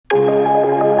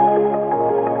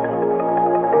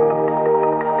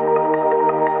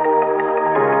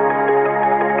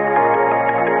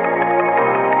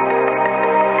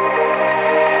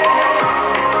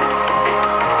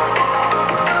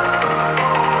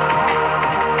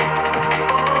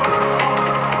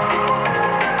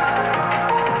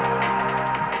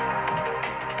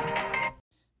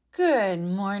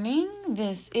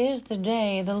the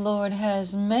day the Lord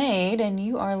has made, and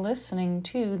you are listening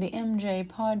to the MJ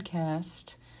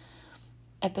Podcast,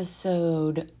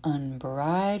 episode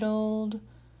Unbridled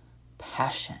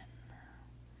Passion.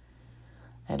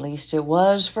 At least it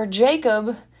was for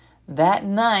Jacob that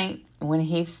night when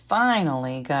he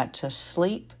finally got to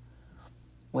sleep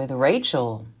with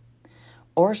Rachel.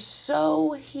 Or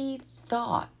so he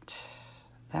thought.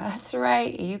 That's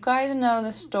right. You guys know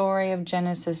the story of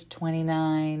Genesis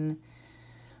 29.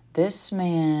 This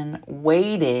man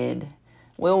waited.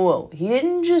 He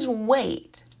didn't just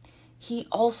wait. He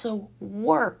also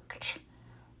worked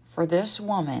for this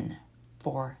woman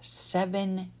for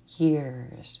 7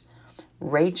 years.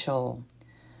 Rachel,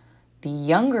 the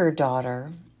younger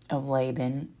daughter of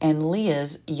Laban and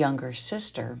Leah's younger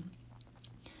sister,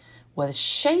 was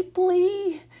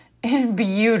shapely and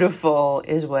beautiful,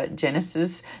 is what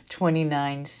Genesis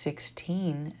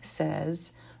 29:16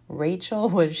 says. Rachel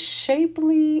was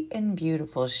shapely and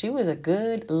beautiful. She was a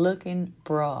good-looking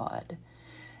broad.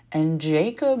 And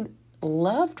Jacob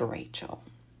loved Rachel.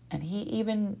 And he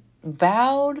even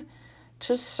vowed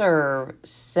to serve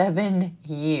 7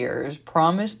 years,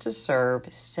 promised to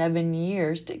serve 7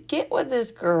 years to get with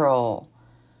this girl.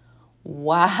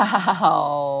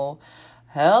 Wow.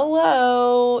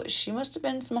 Hello. She must have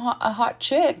been a hot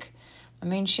chick. I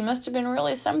mean, she must have been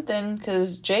really something,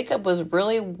 because Jacob was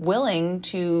really willing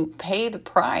to pay the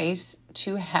price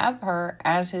to have her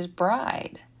as his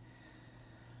bride.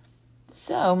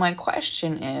 So my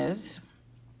question is,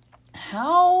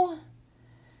 how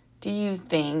do you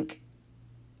think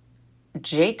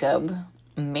Jacob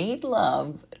made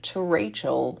love to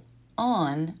Rachel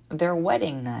on their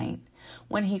wedding night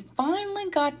when he finally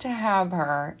got to have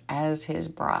her as his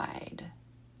bride?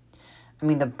 I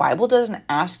mean, the Bible doesn't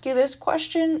ask you this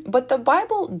question, but the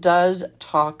Bible does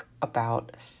talk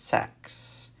about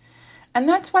sex. And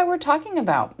that's why we're talking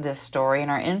about this story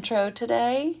in our intro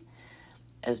today,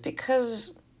 is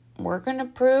because we're going to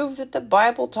prove that the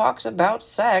Bible talks about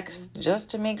sex, just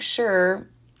to make sure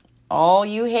all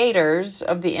you haters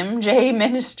of the MJ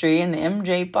ministry and the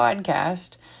MJ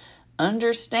podcast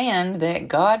understand that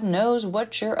God knows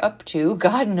what you're up to.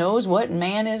 God knows what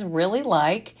man is really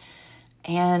like.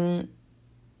 And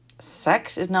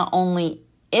sex is not only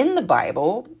in the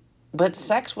Bible, but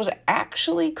sex was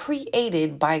actually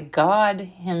created by God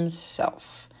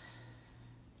himself.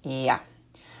 Yeah.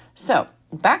 So,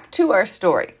 back to our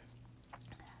story.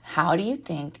 How do you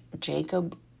think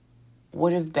Jacob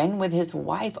would have been with his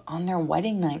wife on their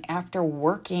wedding night after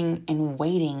working and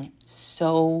waiting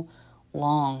so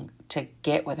long to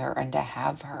get with her and to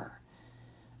have her?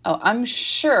 Oh, I'm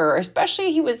sure,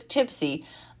 especially he was tipsy,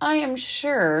 I am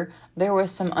sure there was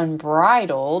some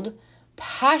unbridled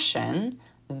passion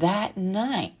that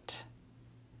night.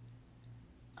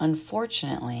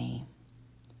 Unfortunately,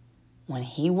 when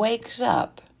he wakes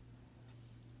up,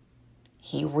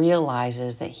 he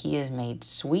realizes that he has made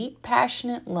sweet,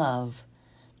 passionate love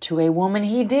to a woman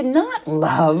he did not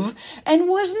love and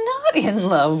was not in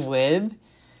love with,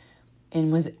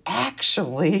 and was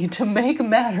actually, to make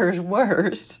matters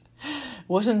worse,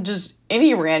 wasn't just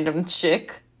any random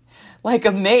chick like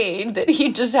a maid that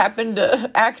he just happened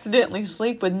to accidentally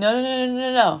sleep with.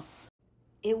 No.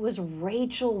 It was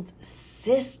Rachel's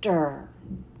sister.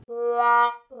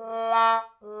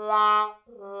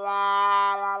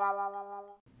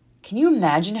 Can you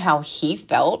imagine how he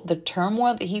felt? The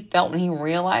turmoil that he felt when he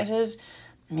realizes,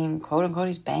 quote unquote,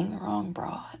 he's banging the wrong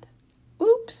broad.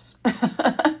 Oops.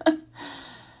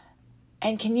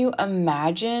 And can you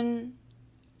imagine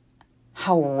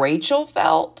how Rachel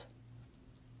felt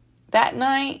that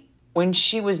night when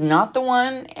she was not the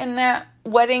one in that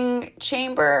wedding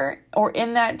chamber or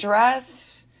in that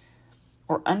dress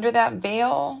or under that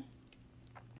veil?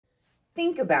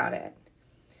 Think about it.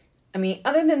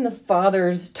 Other than the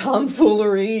father's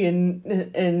tomfoolery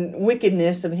and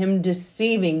wickedness of him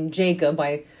deceiving Jacob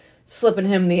by slipping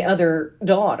him the other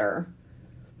daughter,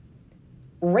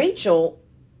 Rachel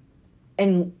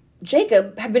and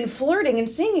Jacob have been flirting and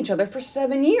seeing each other for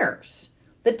 7 years.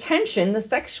 The tension, the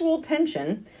sexual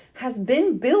tension, has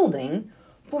been building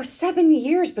for 7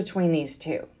 years between these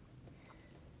two.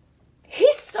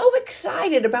 He's so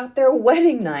excited about their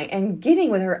wedding night and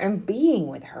getting with her and being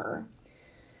with her.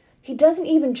 He doesn't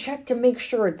even check to make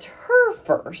sure it's her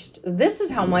first. This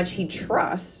is how much he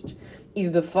trusts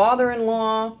either the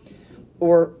father-in-law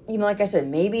or, like I said,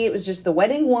 maybe it was just the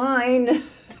wedding wine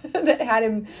that had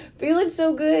him feeling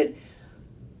so good.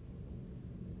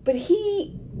 But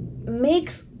he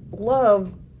makes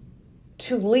love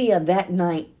to Leah that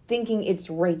night thinking it's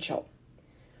Rachel.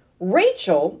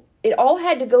 Rachel, it all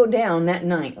had to go down that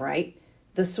night, right?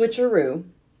 The switcheroo.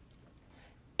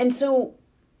 And so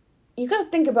you got to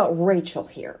think about Rachel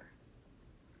here.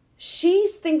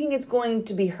 She's thinking it's going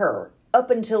to be her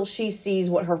up until she sees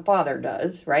what her father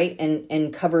does, right?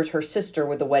 And covers her sister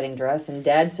with the wedding dress. And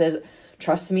dad says,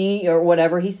 trust me, or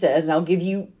whatever he says, and I'll give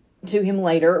you to him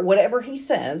later, whatever he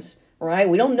says, right?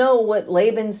 We don't know what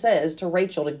Laban says to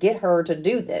Rachel to get her to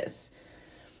do this.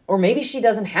 Or maybe she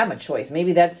doesn't have a choice.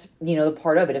 Maybe that's, the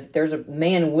part of it. If there's a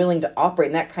man willing to operate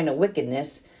in that kind of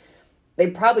wickedness, they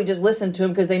probably just listen to him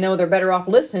because they know they're better off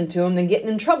listening to him than getting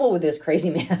in trouble with this crazy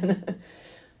man.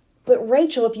 But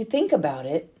Rachel, if you think about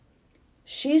it,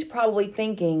 she's probably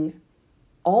thinking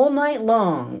all night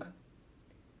long,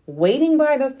 waiting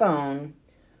by the phone,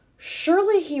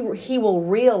 surely he will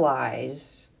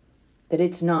realize that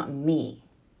it's not me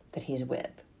that he's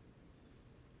with.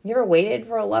 You ever waited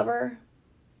for a lover?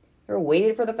 You ever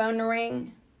waited for the phone to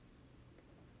ring?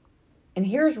 And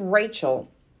here's Rachel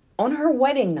on her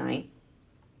wedding night.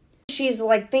 She's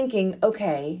like thinking,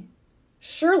 okay,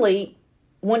 surely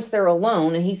once they're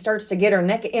alone and he starts to get her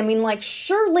naked,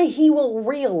 surely he will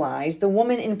realize the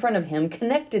woman in front of him,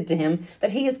 connected to him,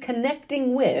 that he is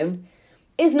connecting with,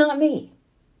 is not me.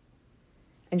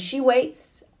 And she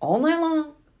waits all night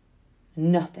long,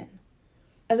 nothing.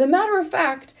 As a matter of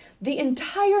fact, the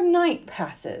entire night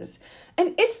passes,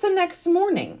 and it's the next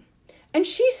morning, and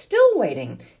she's still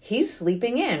waiting. He's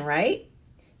sleeping in, right?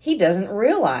 He doesn't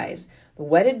realize the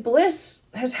wedded bliss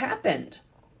has happened.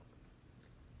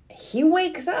 He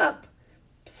wakes up,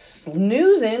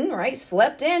 snoozing, right?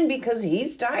 Slept in because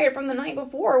he's tired from the night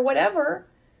before or whatever.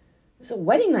 It was a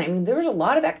wedding night. There was a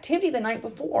lot of activity the night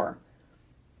before.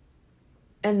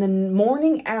 And the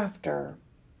morning after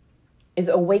is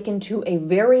awakened to a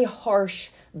very harsh,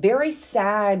 very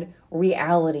sad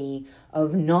reality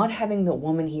of not having the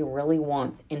woman he really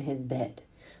wants in his bed.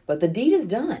 But the deed is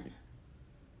done.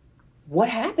 What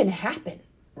happened,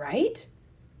 right?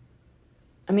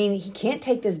 He can't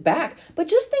take this back. But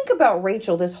just think about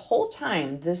Rachel this whole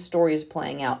time this story is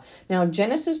playing out. Now,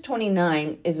 Genesis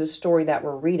 29 is a story that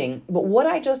we're reading, but what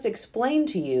I just explained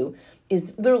to you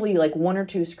is literally like one or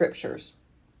two scriptures.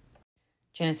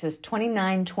 Genesis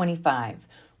 29:25.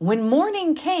 When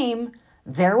morning came,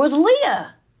 there was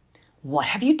Leah. What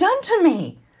have you done to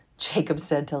me? Jacob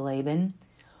said to Laban.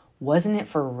 Wasn't it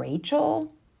for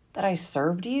Rachel that I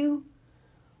served you?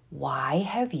 Why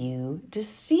have you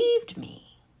deceived me?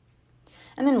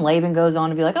 And then Laban goes on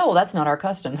to be like, oh, well, that's not our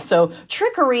custom. So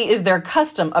trickery is their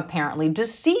custom, apparently.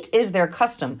 Deceit is their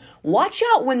custom. Watch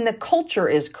out when the culture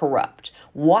is corrupt.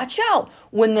 Watch out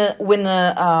when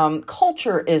the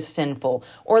culture is sinful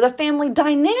or the family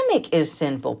dynamic is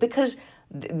sinful, because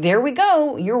there we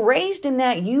go. You're raised in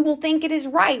that. You will think it is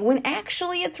right when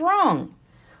actually it's wrong.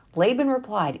 Laban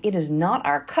replied, it is not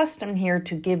our custom here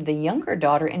to give the younger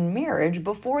daughter in marriage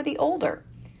before the older.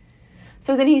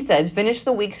 So then he says, finish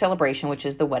the week celebration, which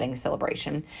is the wedding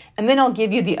celebration, and then I'll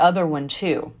give you the other one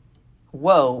too.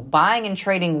 Whoa, buying and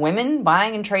trading women,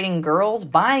 buying and trading girls,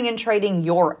 buying and trading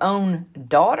your own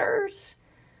daughters?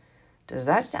 Does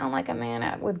that sound like a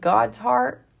man with God's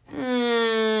heart?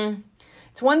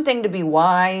 It's one thing to be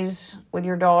wise with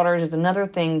your daughters. It's another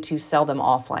thing to sell them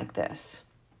off like this.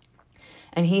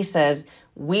 And he says,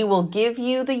 we will give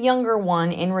you the younger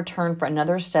one in return for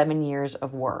another 7 years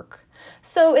of work.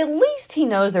 So at least he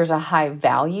knows there's a high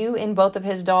value in both of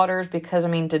his daughters, because,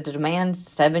 to demand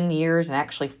 7 years and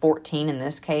actually 14 in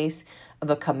this case of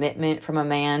a commitment from a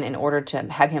man in order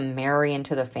to have him marry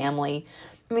into the family,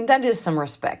 that is some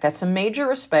respect. That's some major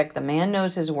respect. The man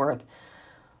knows his worth.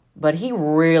 But he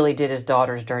really did his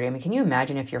daughters dirty. Can you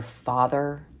imagine if your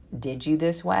father did you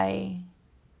this way?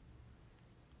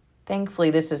 Thankfully,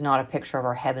 this is not a picture of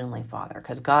our Heavenly Father,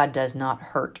 because God does not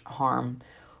hurt, harm,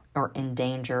 or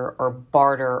endanger, or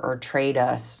barter, or trade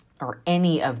us, or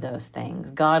any of those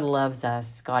things. God loves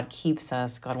us. God keeps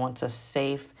us. God wants us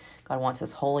safe. God wants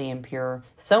us holy and pure,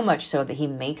 so much so that he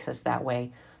makes us that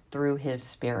way through his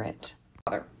Spirit.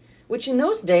 Which in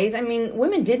those days,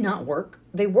 women did not work.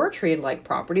 They were treated like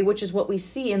property, which is what we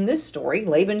see in this story.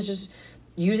 Laban's just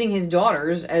using his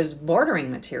daughters as bartering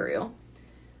material.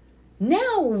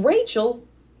 Now Rachel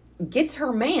gets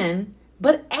her man,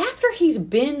 but after he's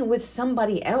been with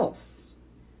somebody else.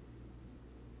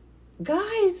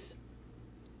 Guys,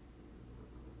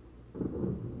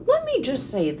 let me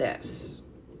just say this,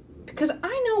 because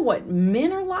I know what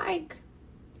men are like.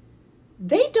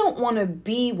 They don't want to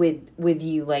be with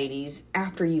you ladies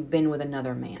after you've been with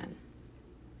another man.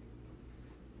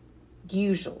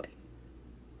 Usually.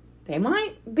 They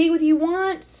might be with you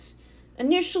once,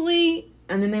 initially,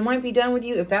 and then they might be done with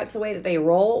you if that's the way that they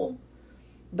roll.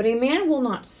 But a man will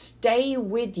not stay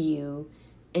with you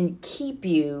and keep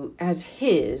you as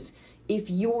his if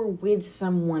you're with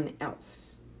someone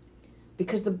else.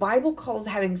 Because the Bible calls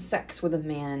having sex with a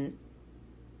man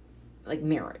like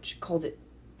marriage, calls it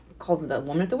the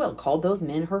woman at the well, called those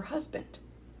men her husband.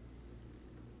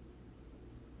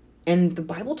 And the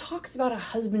Bible talks about a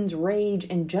husband's rage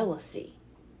and jealousy.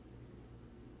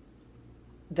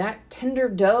 That tender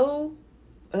doe,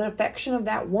 the affection of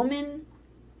that woman,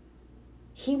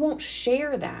 he won't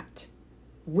share that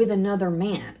with another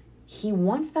man. He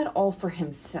wants that all for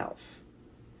himself.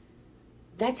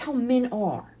 That's how men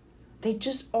are. They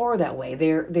just are that way.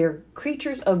 They're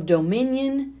creatures of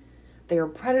dominion. They're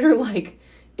predator-like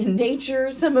in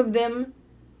nature, some of them.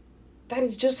 That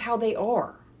is just how they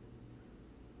are.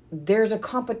 There's a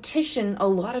competition a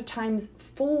lot of times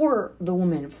for the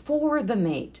woman, for the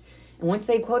mate. And once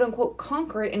they quote-unquote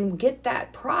conquer it and get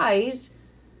that prize,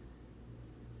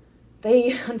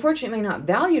 they unfortunately may not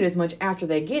value it as much after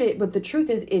they get it, but the truth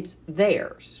is it's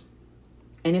theirs.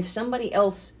 And if somebody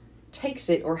else takes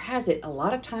it or has it, a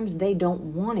lot of times they don't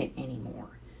want it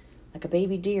anymore. Like a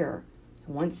baby deer.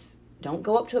 Don't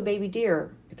go up to a baby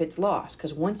deer if it's lost,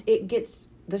 because once it gets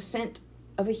the scent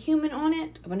of a human on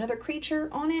it, of another creature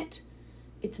on it,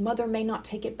 its mother may not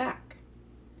take it back.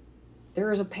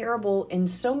 There is a parable in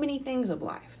so many things of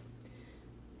life.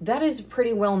 That is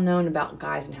pretty well known about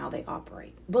guys and how they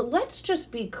operate. But let's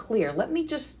just be clear. Let me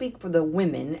just speak for the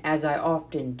women, as I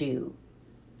often do.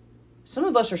 Some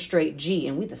of us are straight G,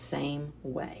 and we the same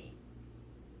way.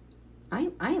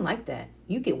 I ain't like that.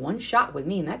 You get one shot with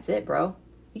me, and that's it, bro.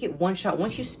 You get one shot.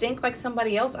 Once you stink like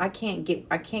somebody else, I can't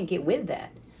get with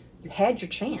that. You had your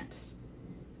chance.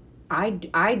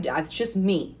 It's just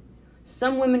me.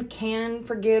 Some women can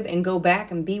forgive and go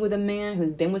back and be with a man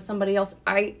who's been with somebody else.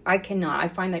 I cannot. I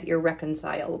find that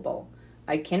irreconcilable.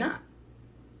 I cannot.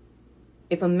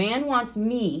 If a man wants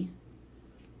me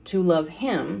to love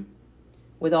him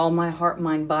with all my heart,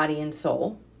 mind, body, and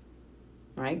soul,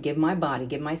 right? Give my body,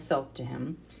 give myself to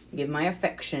him, give my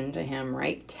affection to him,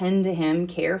 right? Tend to him,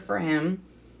 care for him,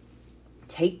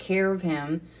 take care of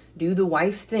him, do the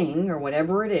wife thing or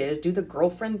whatever it is, do the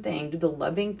girlfriend thing, do the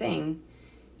loving thing.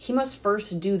 He must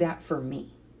first do that for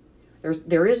me.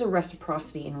 There is a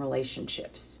reciprocity in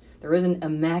relationships. There isn't a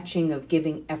matching of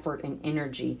giving effort and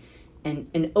energy and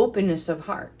an openness of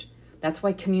heart. That's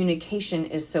why communication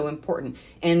is so important.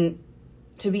 And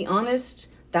to be honest,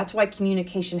 that's why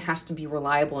communication has to be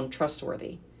reliable and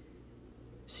trustworthy.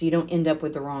 So you don't end up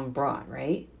with the wrong broad,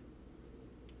 right?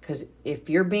 Because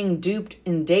if you're being duped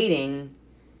in dating,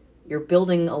 you're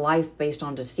building a life based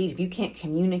on deceit. If you can't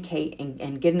communicate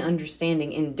and get an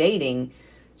understanding in dating,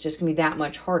 it's just going to be that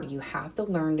much harder. You have to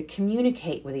learn to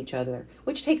communicate with each other,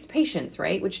 which takes patience,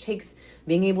 right? Which takes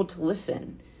being able to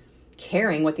listen,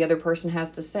 caring what the other person has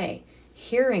to say,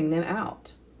 hearing them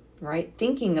out, right?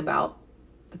 Thinking about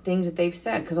the things that they've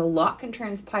said, because a lot can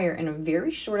transpire in a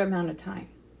very short amount of time.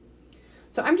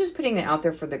 So I'm just putting that out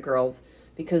there for the girls,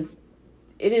 because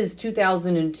it is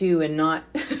 2002 and not...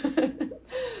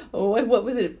 what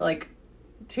was it, like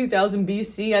 2000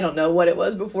 BC? I don't know what it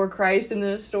was before Christ in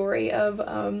the story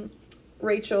of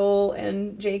Rachel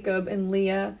and Jacob and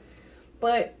Leah.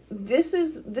 But this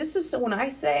is when I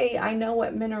say I know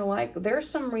what men are like, there's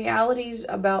some realities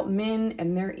about men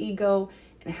and their ego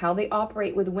and how they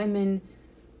operate with women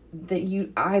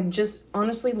that I've just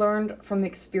honestly learned from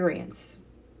experience.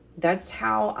 That's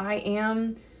how I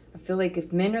am. I feel like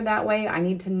if men are that way, I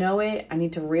need to know it. I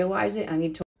need to realize it. I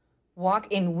need to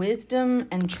walk in wisdom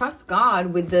and trust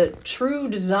God with the true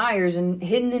desires and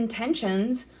hidden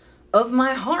intentions of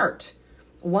my heart.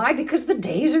 Why? Because the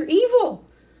days are evil.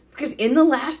 Because in the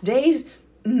last days,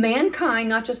 mankind,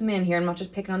 not just men here, I'm not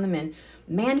just picking on the men,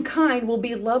 mankind will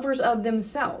be lovers of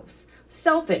themselves,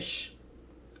 selfish,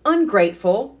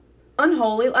 ungrateful,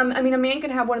 unholy. I mean, a man can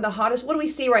have one of the hottest, what do we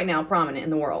see right now prominent in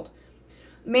the world?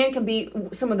 Man can be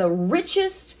some of the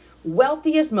richest,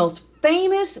 wealthiest, most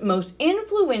famous, most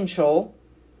influential,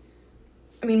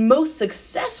 most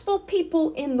successful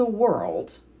people in the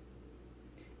world.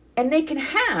 And they can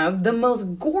have the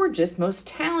most gorgeous, most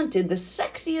talented, the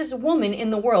sexiest woman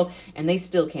in the world, and they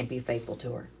still can't be faithful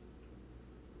to her.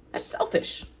 That's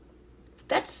selfish.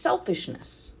 That's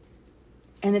selfishness.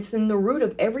 And it's in the root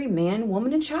of every man,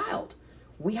 woman, and child.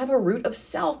 We have a root of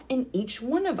self in each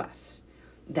one of us.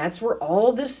 That's where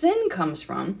all the sin comes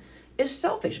from, is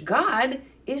selfish. God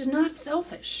is not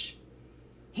selfish.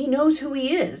 He knows who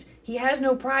he is. He has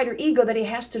no pride or ego that he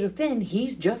has to defend.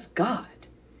 He's just God.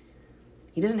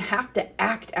 He doesn't have to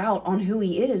act out on who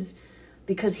he is,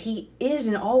 because he is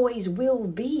and always will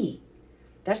be.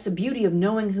 That's the beauty of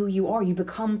knowing who you are. You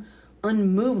become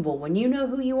unmovable. When you know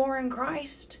who you are in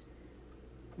Christ,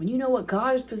 when you know what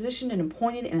God has positioned and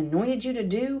appointed and anointed you to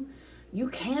do, you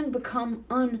can become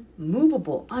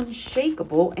unmovable,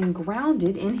 unshakable, and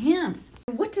grounded in Him.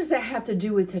 What does that have to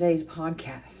do with today's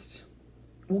podcast?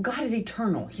 Well, God is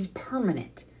eternal. He's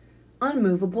permanent,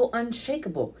 unmovable,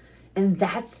 unshakable. And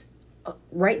that's,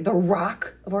 right, the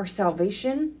rock of our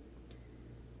salvation.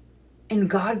 And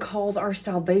God calls our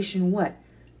salvation what?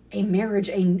 A marriage,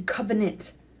 a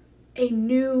covenant, a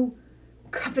new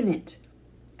covenant.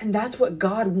 And that's what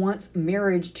God wants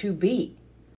marriage to be.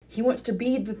 He wants to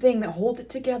be the thing that holds it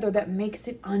together, that makes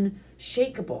it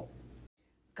unshakable.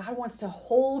 God wants to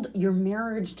hold your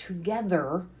marriage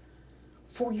together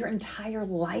for your entire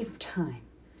lifetime.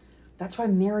 That's why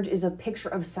marriage is a picture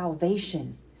of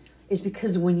salvation. Is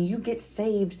because when you get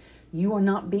saved,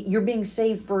 you're being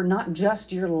saved for not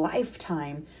just your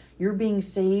lifetime. You're being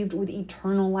saved with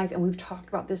eternal life. And we've talked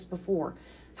about this before,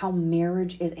 how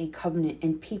marriage is a covenant,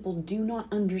 and people do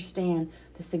not understand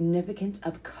the significance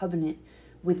of covenant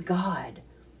with God.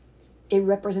 It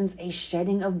represents a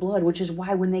shedding of blood, which is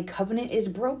why when the covenant is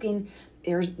broken,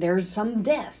 there's some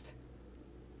death.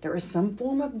 There is some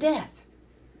form of death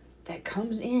that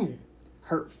comes in.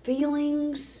 Hurt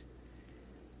feelings.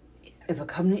 If a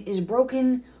covenant is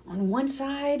broken on one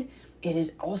side, it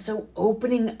is also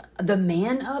opening the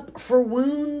man up for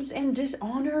wounds and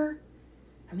dishonor.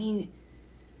 I mean,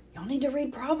 y'all need to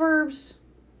read Proverbs.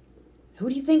 Who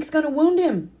do you think's going to wound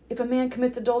him if a man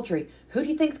commits adultery? Who do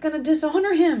you think's going to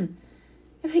dishonor him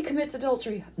if he commits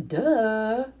adultery?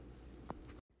 Duh.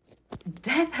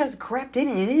 Death has crept in,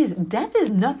 and death is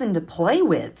nothing to play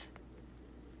with.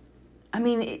 I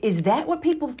mean, is that what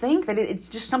people think? That it's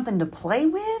just something to play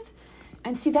with?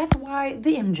 And see, that's why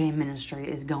the MJ ministry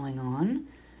is going on,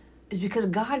 is because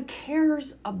God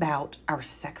cares about our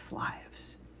sex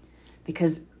lives.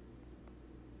 Because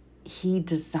He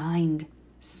designed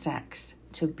sex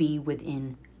to be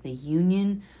within the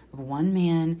union of one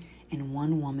man and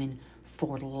one woman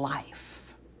for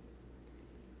life.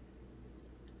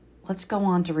 Let's go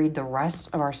on to read the rest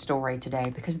of our story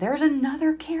today, because there's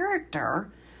another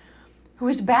character who,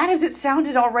 as bad as it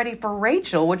sounded already for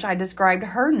Rachel, which I described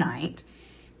her night,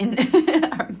 and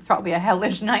probably a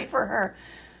hellish night for her,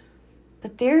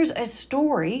 but there's a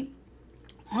story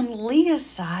on Leah's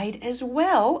side as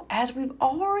well. As we've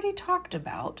already talked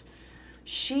about,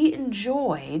 she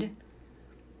enjoyed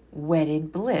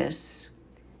wedded bliss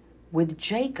with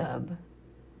Jacob,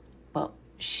 but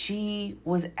she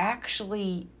was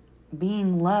actually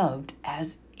being loved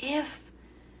as if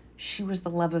she was the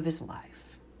love of his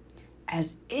life,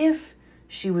 as if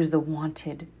she was the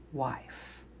wanted wife.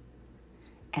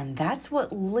 And that's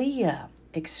what Leah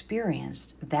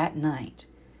experienced that night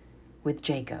with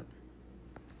Jacob.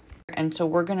 And so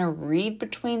we're going to read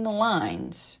between the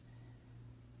lines.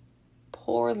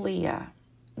 Poor Leah.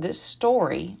 This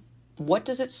story, what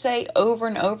does it say over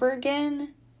and over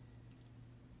again?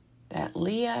 That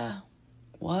Leah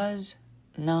was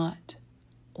not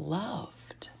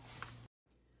loved.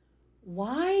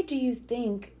 Why do you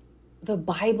think the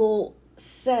Bible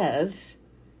says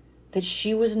that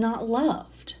she was not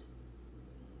loved?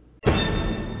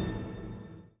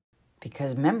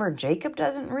 Because remember, Jacob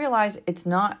doesn't realize it's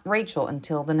not Rachel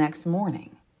until the next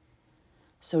morning.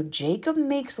 So Jacob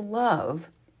makes love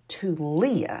to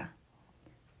Leah,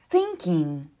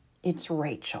 thinking it's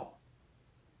Rachel.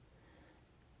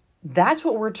 That's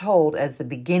what we're told as the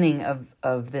beginning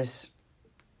of this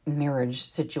marriage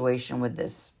situation with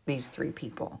these three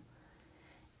people.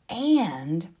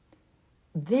 And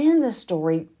then the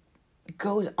story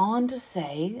goes on to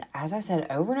say, as I said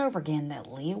over and over again,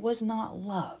 that Leah was not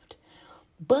loved.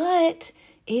 But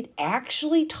it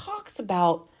actually talks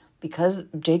about, because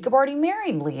Jacob already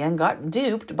married Leah and got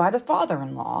duped by the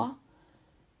father-in-law,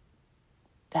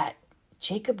 that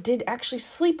Jacob did actually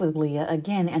sleep with Leah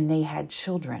again, and they had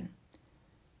children.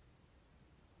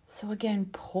 So again,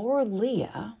 poor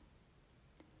Leah.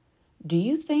 Do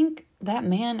you think that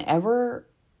man ever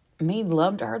made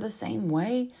love to her the same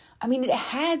way? I mean, it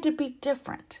had to be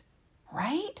different,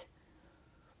 right?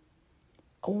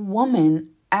 A woman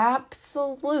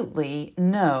absolutely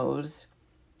knows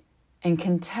and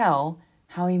can tell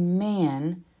how a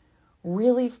man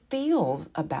really feels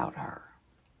about her.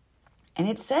 And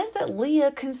it says that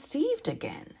Leah conceived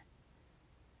again.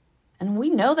 And we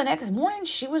know the next morning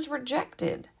she was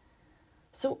rejected.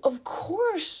 So, of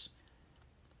course,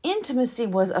 intimacy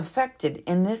was affected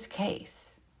in this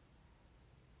case.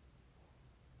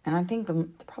 And I think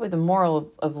probably the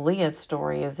moral of Leah's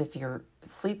story is, if you're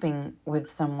sleeping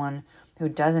with someone who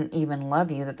doesn't even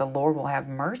love you, that the Lord will have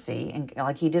mercy, and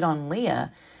like He did on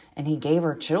Leah, and He gave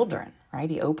her children, right?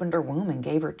 He opened her womb and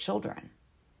gave her children.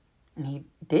 And He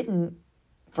didn't,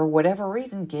 for whatever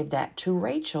reason, give that to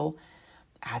Rachel.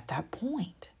 at that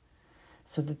point.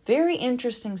 So the very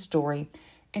interesting story,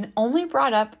 and only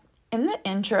brought up in the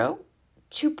intro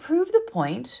to prove the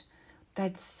point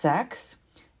that sex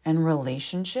and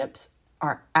relationships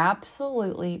are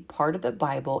absolutely part of the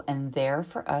Bible and there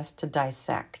for us to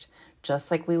dissect,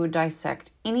 just like we would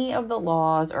dissect any of the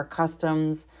laws or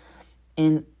customs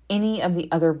in any of the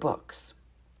other books.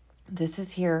 This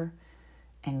is here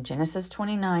in Genesis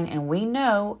 29, and we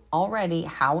know already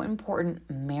how important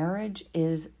marriage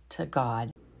is to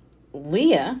God.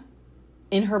 Leah,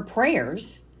 in her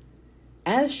prayers,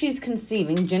 as she's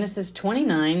conceiving, Genesis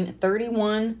 29,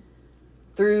 31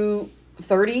 through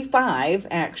 35,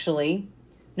 actually.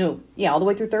 No, yeah, all the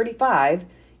way through 35.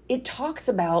 It talks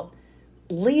about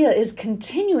Leah is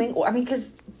continuing,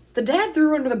 because the dad threw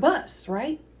her under the bus,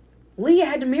 right? Leah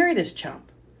had to marry this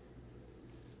chump.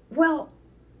 Well,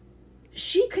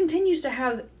 she continues to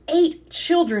have 8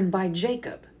 children by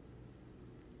Jacob.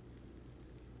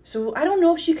 So I don't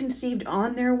know if she conceived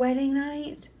on their wedding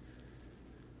night.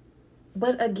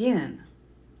 But again,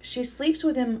 she sleeps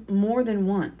with him more than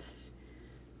once.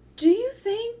 Do you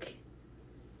think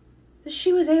that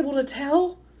she was able to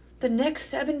tell the next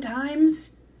 7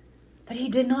 times that he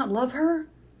did not love her?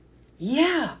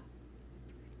 Yeah.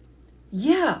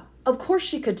 Yeah, of course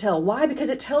she could tell. Why? Because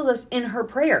it tells us in her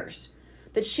prayers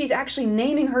that she's actually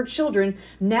naming her children.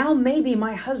 Now maybe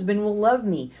my husband will love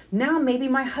me. Now maybe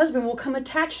my husband will come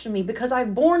attached to me because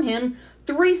I've borne him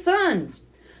 3 sons.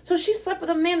 So she slept with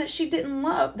a man that she didn't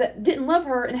love, that didn't love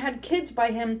her, and had kids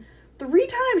by him 3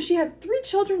 times. She had 3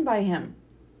 children by him.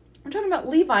 I'm talking about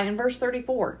Levi in verse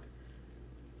 34.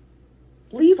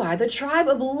 Levi, the tribe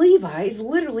of Levi, is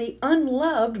literally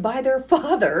unloved by their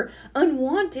father,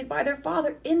 unwanted by their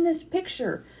father in this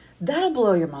picture. That'll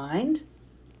blow your mind.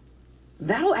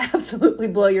 That'll absolutely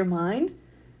blow your mind.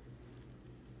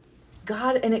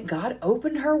 God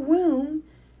opened her womb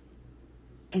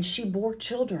and she bore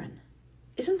children.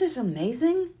 Isn't this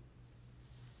amazing?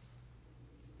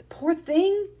 The poor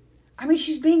thing.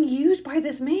 She's being used by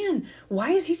this man.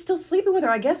 Why is he still sleeping with her?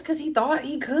 I guess because he thought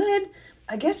he could.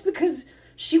 I guess because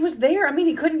she was there.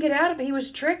 He couldn't get out of it. He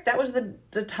was tricked. That was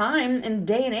the time and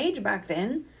day and age back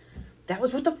then. That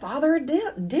was what the father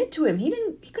did to him. He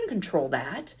couldn't control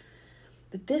that.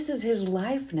 But this is his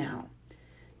life now.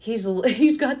 He's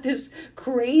got this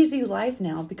crazy life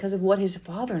now because of what his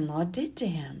father-in-law did to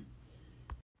him.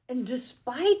 And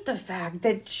despite the fact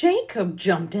that Jacob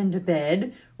jumped into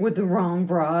bed with the wrong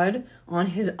broad on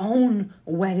his own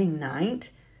wedding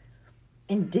night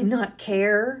and did not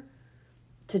care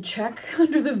to check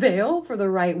under the veil for the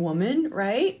right woman,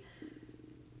 right?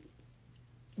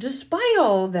 Despite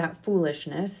all of that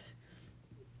foolishness,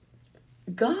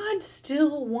 God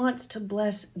still wants to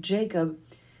bless Jacob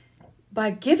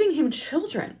by giving him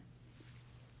children.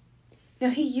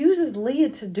 Now, he uses Leah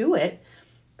to do it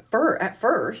at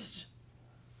first,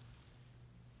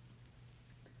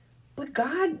 but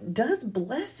God does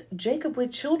bless Jacob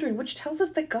with children, which tells us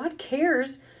that God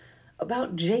cares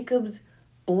about Jacob's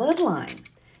bloodline.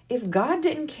 If God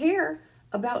didn't care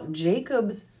about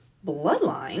Jacob's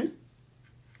bloodline,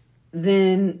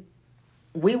 then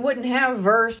we wouldn't have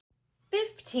verse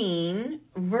 15,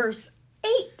 verse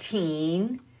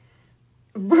 18,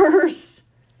 verse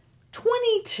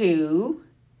 22,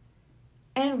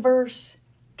 and verse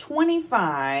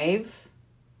 25.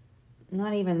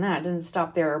 Not even that, doesn't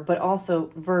stop there, but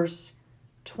also verse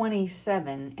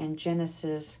 27 and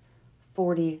Genesis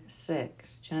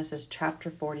 46, Genesis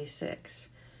chapter 46,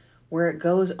 where it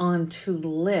goes on to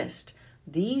list,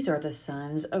 these are the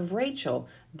sons of Rachel.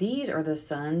 These are the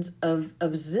sons of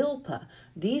Zilpah.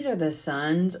 These are the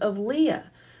sons of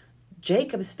Leah.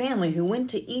 Jacob's family who went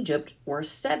to Egypt were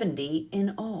 70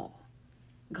 in all.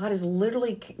 God is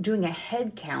literally doing a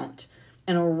head count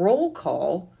and a roll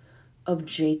call of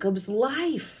Jacob's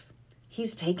life.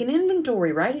 He's taking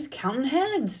inventory, right? He's counting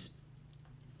heads.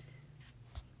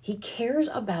 He cares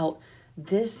about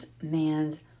this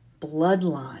man's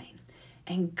bloodline.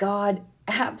 And God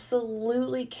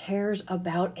absolutely cares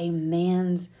about a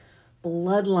man's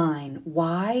bloodline.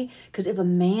 Why? Because if a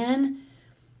man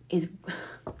is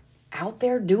out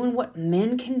there doing what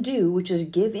men can do, which is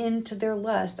give in to their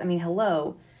lust,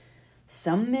 hello,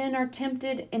 some men are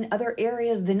tempted in other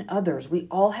areas than others. We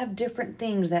all have different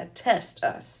things that test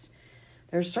us.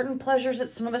 There's certain pleasures that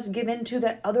some of us give into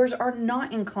that others are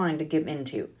not inclined to give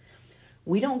into.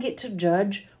 We don't get to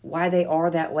judge why they are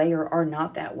that way or are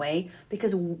not that way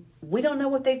because we don't know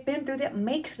what they've been through that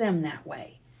makes them that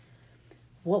way.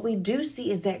 What we do see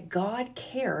is that God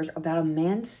cares about a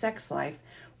man's sex life.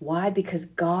 Why? Because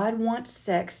God wants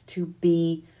sex to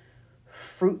be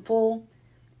fruitful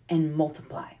and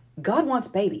multiply. God wants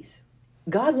babies.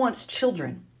 God wants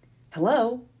children.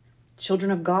 Hello?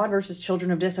 Children of God versus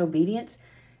children of disobedience.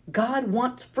 God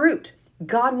wants fruit.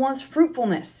 God wants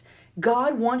fruitfulness.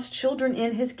 God wants children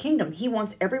in his kingdom. He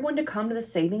wants everyone to come to the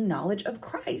saving knowledge of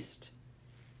Christ.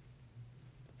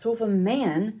 So if a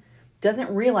man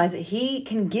doesn't realize that he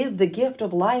can give the gift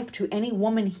of life to any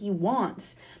woman he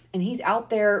wants, and he's out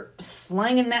there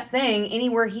slanging that thing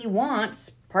anywhere he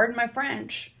wants, pardon my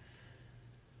French,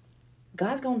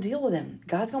 God's going to deal with him.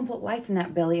 God's going to put life in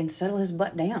that belly and settle his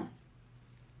butt down.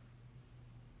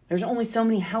 There's only so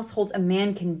many households a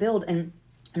man can build. And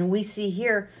we see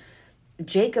here,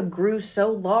 Jacob grew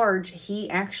so large, he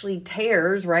actually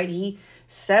tears, right? He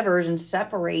severs and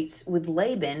separates with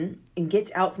Laban and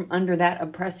gets out from under that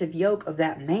oppressive yoke of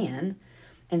that man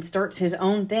and starts his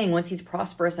own thing. Once he's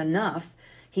prosperous enough,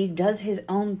 he does his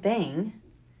own thing.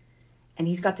 And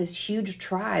he's got this huge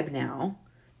tribe now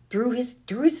through his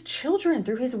children,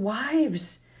 through his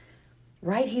wives.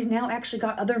 Right? He's now actually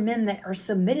got other men that are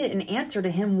submitted and answer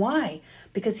to him. Why?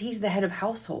 Because he's the head of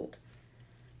household.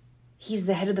 He's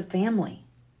the head of the family.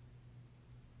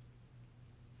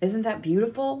 Isn't that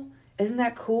beautiful? Isn't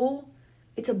that cool?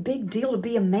 It's a big deal to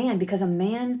be a man, because a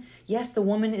man, yes, the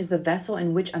woman is the vessel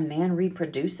in which a man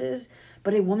reproduces,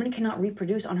 but a woman cannot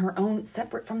reproduce on her own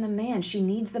separate from the man. She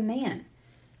needs the man.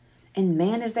 And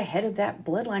man is the head of that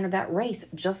bloodline or that race,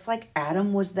 just like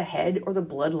Adam was the head or the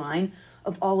bloodline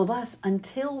of all of us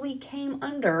until we came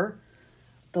under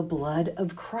the blood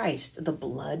of Christ, the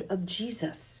blood of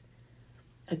Jesus.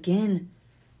 Again,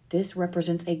 this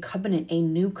represents a covenant, a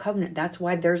new covenant. That's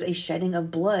why there's a shedding of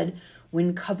blood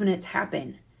when covenants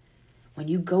happen. When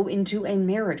you go into a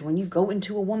marriage, when you go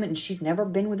into a woman and she's never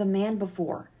been with a man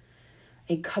before,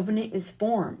 a covenant is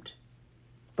formed.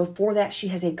 Before that, she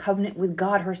has a covenant with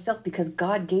God herself because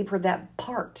God gave her that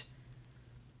part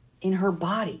in her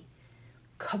body.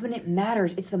 Covenant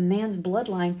matters. It's the man's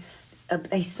bloodline.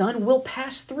 A son will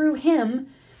pass through him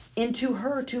into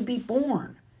her to be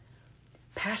born.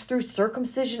 Pass through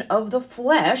circumcision of the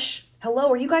flesh. Hello,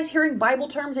 are you guys hearing Bible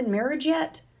terms in marriage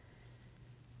yet?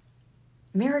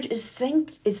 Marriage is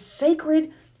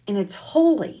sacred and it's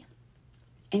holy.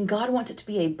 And God wants it to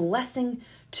be a blessing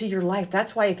to your life.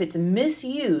 That's why if it's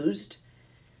misused,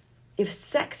 if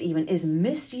sex even is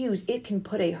misused, it can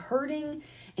put a hurting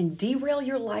and derail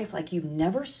your life like you've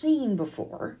never seen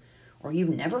before or you've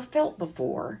never felt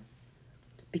before,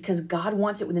 because God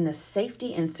wants it within the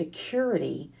safety and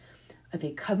security of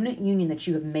a covenant union that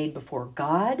you have made before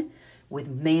God with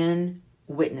man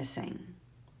witnessing.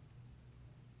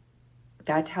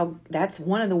 That's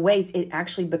one of the ways it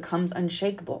actually becomes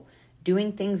unshakable.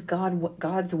 Doing things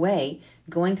God's way,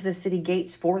 going to the city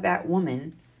gates for that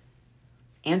woman,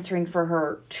 answering for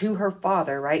her to her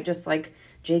father, right? Just like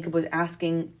Jacob was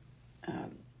asking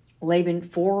Laban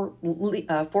for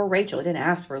Rachel. He didn't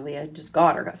ask for Leah, just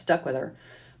got her, got stuck with her.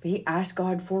 But he asked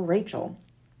God for Rachel.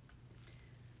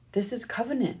 This is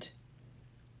covenant.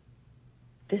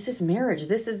 This is marriage.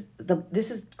 This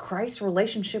is Christ's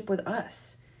relationship with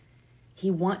us.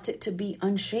 He wants it to be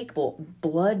unshakable,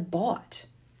 blood bought.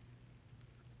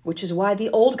 Which is why the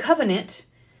old covenant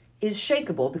is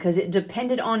shakable, because it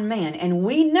depended on man. And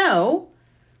we know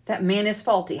that man is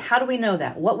faulty. How do we know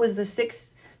that? What was the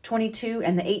 6:22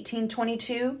 and the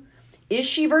 18:22? Is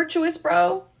she virtuous,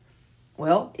 bro?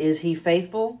 Well, is he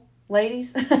faithful,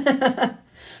 ladies?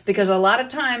 Because a lot of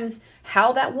times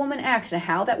how that woman acts and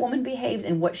how that woman behaves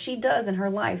and what she does in her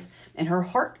life and her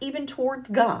heart even towards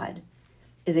God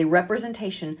is a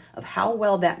representation of how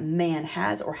well that man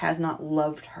has or has not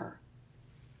loved her.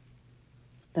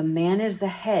 The man is the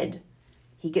head.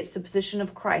 He gets the position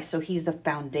of Christ, so he's the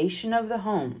foundation of the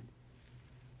home.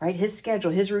 Right? His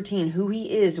schedule, his routine, who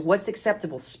he is, what's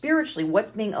acceptable spiritually,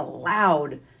 what's being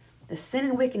allowed, the sin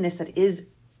and wickedness that is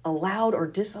allowed or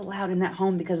disallowed in that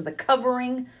home because of the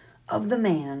covering of the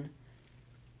man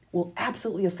will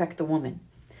absolutely affect the woman,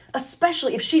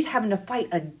 especially if she's having to fight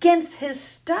against his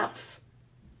stuff,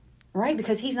 right?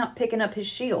 Because he's not picking up his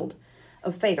shield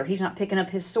of faith, or he's not picking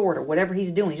up his sword, or whatever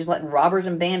he's doing. He's just letting robbers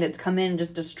and bandits come in and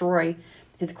just destroy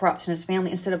his crops and his family,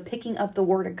 instead of picking up the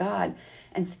word of God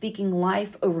and speaking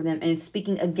life over them and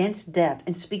speaking against death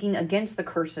and speaking against the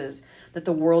curses that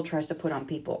the world tries to put on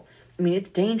people. I mean,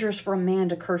 it's dangerous for a man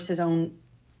to curse his own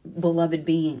beloved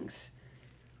beings,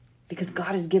 because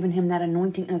God has given him that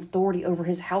anointing and authority over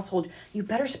his household. You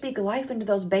better speak life into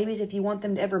those babies if you want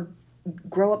them to ever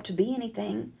grow up to be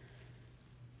anything.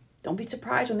 Don't be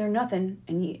surprised when they're nothing,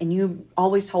 and you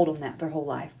always told them that their whole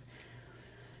life.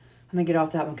 I'm going to get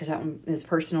off that one because that one is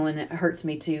personal, and it hurts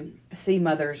me to see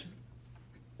mothers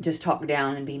just talk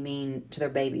down and be mean to their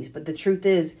babies. But the truth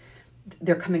is,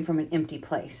 they're coming from an empty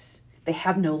place. They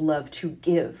have no love to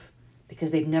give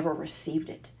because they've never received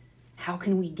it. How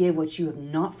can we give what you have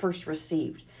not first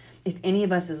received? If any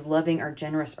of us is loving or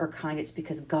generous or kind, it's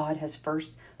because God has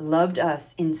first loved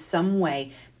us in some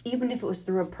way, even if it was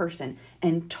through a person,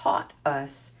 and taught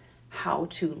us how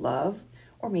to love,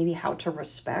 or maybe how to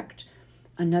respect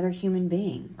another human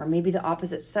being, or maybe the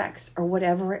opposite sex, or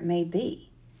whatever it may be.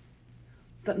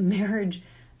 But marriage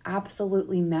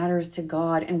absolutely matters to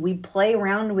God, and we play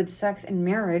around with sex and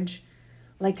marriage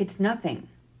like it's nothing.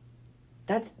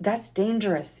 That's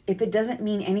dangerous. If it doesn't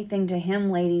mean anything to him,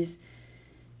 ladies,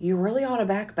 you really ought to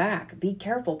back. Be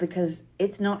careful, because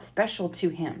it's not special to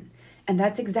him. And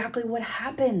that's exactly what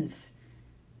happens.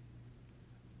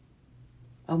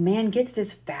 A man gets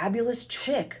this fabulous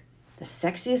chick, the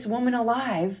sexiest woman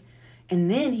alive,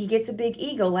 and then he gets a big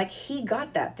ego like he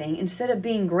got that thing. Instead of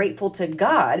being grateful to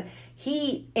God,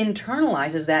 he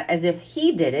internalizes that as if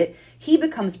he did it. He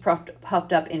becomes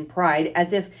puffed up in pride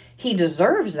as if he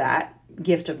deserves that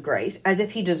gift of grace, as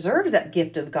if he deserves that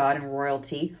gift of God and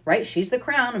royalty, right? She's the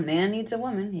crown. A man needs a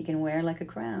woman he can wear like a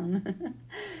crown,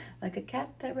 like a cat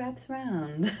that wraps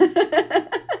around.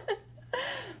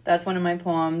 That's one of my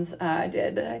poems I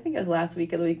did. I think it was last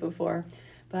week or the week before.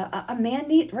 But a man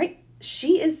needs, right?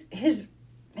 She is his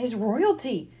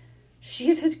royalty. She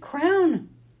is his crown.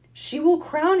 She will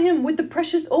crown him with the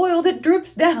precious oil that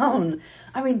drips down.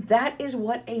 I mean, that is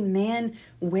what a man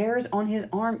wears on his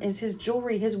arm, is his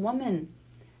jewelry, his woman.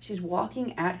 She's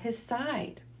walking at his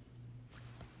side.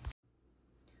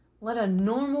 Let a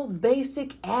normal,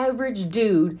 basic, average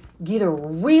dude get a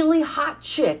really hot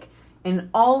chick, and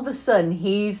all of a sudden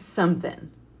he's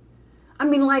something. I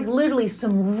mean, like literally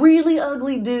some really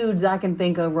ugly dudes I can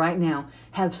think of right now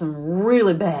have some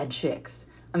really bad chicks.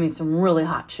 I mean, some really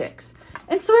hot chicks.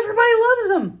 And so everybody loves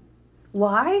them.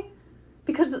 Why?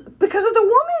 Because of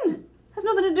the woman. It has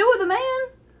nothing to do with the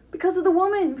man. Because of the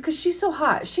woman. Because she's so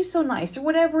hot. She's so nice, or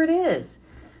whatever it is.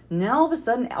 Now all of a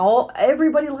sudden,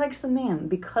 everybody likes the man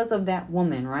because of that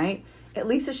woman, right? At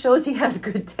least it shows he has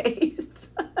good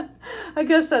taste. I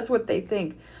guess that's what they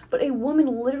think. But a woman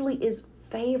literally is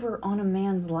favor on a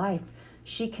man's life.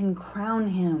 She can crown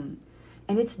him.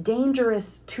 And it's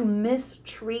dangerous to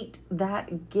mistreat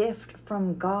that gift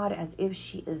from God as if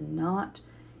she is not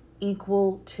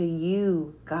equal to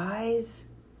you. Guys,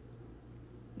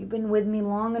 you've been with me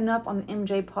long enough on the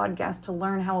MJ podcast to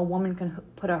learn how a woman can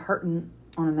put a hurting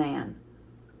on a man.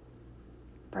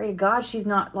 Pray to God she's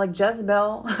not like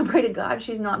Jezebel. Pray to God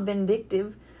she's not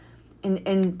vindictive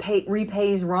and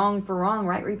repays wrong for wrong,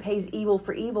 right? Repays evil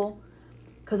for evil.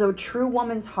 Because a true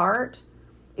woman's heart,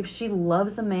 if she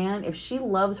loves a man, if she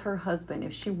loves her husband,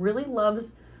 if she really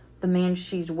loves the man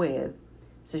she's with,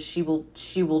 so she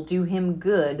will do him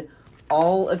good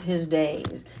all of his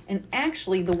days. And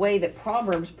actually, the way that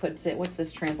Proverbs puts it, what's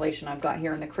this translation I've got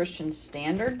here in the Christian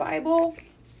Standard Bible?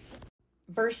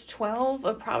 Verse 12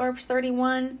 of Proverbs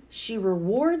 31, she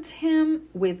rewards him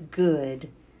with good,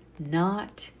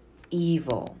 not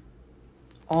evil,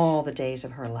 all the days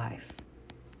of her life.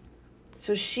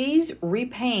 So she's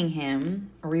repaying him,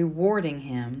 rewarding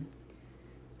him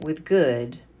with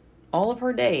good all of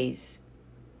her days,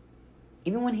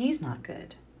 even when he's not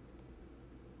good.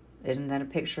 Isn't that a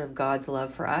picture of God's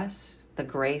love for us? The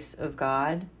grace of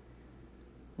God?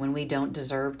 When we don't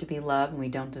deserve to be loved, when we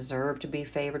don't deserve to be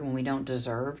favored, when we don't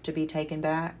deserve to be taken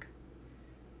back,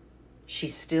 she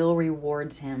still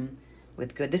rewards him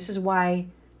with good. This is why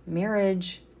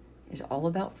marriage is all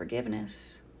about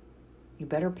forgiveness. You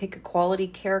better pick a quality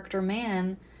character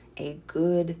man, a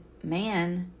good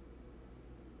man,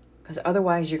 because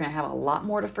otherwise you're going to have a lot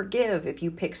more to forgive if you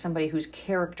pick somebody whose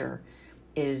character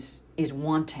is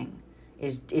wanting,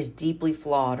 is deeply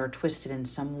flawed or twisted in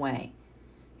some way.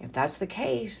 If that's the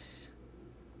case,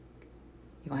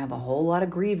 you're going to have a whole lot of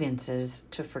grievances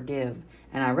to forgive.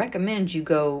 And I recommend you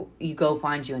go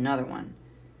find you another one.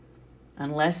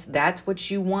 Unless that's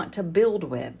what you want to build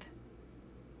with.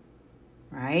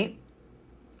 Right?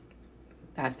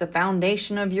 That's the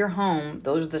foundation of your home.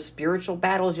 Those are the spiritual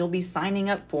battles you'll be signing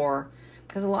up for.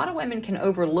 Because a lot of women can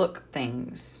overlook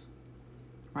things.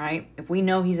 Right? If we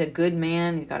know he's a good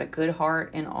man, he's got a good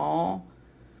heart and all,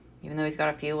 even though he's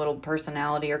got a few little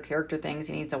personality or character things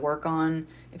he needs to work on,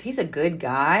 if he's a good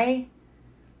guy,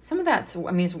 some of that's,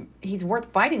 he's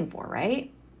worth fighting for,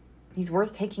 right? He's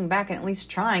worth taking back and at least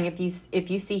trying. If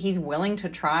you see he's willing to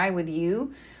try with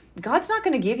you, God's not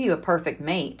going to give you a perfect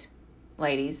mate,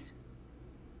 ladies,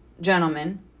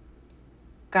 gentlemen,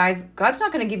 guys. God's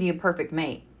not going to give you a perfect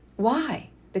mate. Why?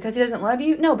 Because he doesn't love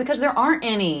you? No, because there aren't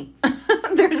any.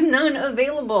 There's none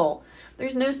available.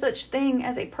 There's no such thing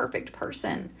as a perfect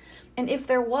person. And if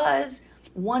there was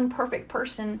one perfect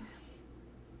person,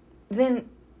 then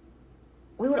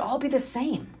we would all be the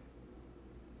same.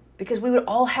 Because we would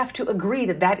all have to agree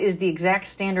that that is the exact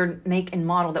standard make and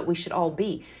model that we should all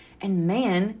be. And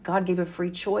man, God gave a free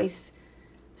choice.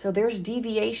 So there's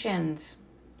deviations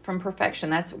from perfection.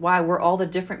 That's why we're all the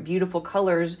different beautiful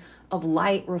colors of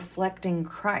light reflecting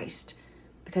Christ.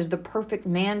 Because the perfect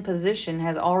man position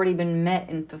has already been met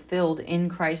and fulfilled in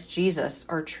Christ Jesus,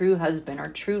 our true husband, our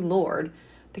true Lord.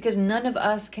 Because none of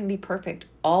us can be perfect.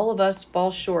 All of us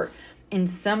fall short in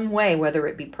some way, whether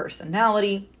it be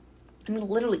personality,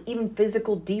 literally even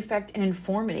physical defect and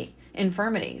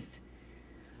infirmities.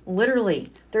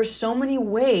 Literally, there's so many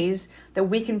ways that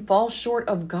we can fall short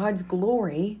of God's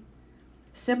glory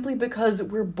simply because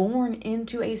we're born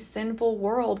into a sinful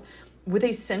world with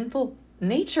a sinful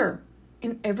nature.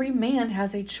 And every man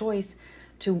has a choice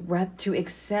to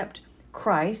accept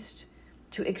Christ,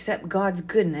 to accept God's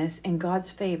goodness and God's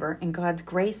favor and God's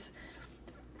grace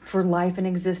for life and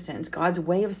existence, God's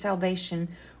way of salvation,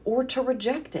 or to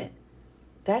reject it.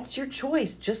 That's your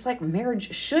choice. Just like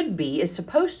marriage is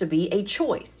supposed to be a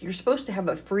choice. You're supposed to have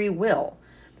a free will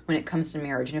when it comes to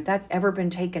marriage. And if that's ever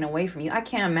been taken away from you, I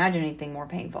can't imagine anything more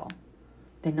painful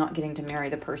than not getting to marry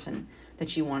the person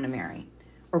that you want to marry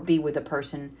or be with the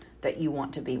person that you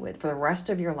want to be with for the rest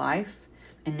of your life.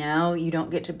 And now you don't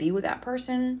get to be with that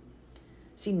person.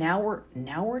 See, now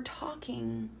we're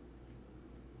talking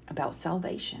about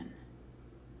salvation.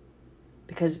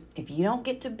 Because if you don't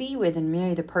get to be with and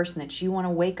marry the person that you want to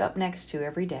wake up next to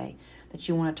every day, that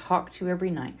you want to talk to every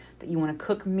night, that you want to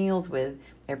cook meals with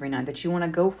every night, that you want to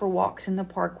go for walks in the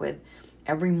park with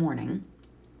every morning,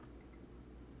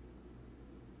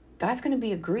 that's going to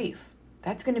be a grief.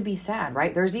 That's going to be sad,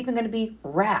 right? There's even going to be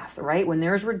wrath, right? When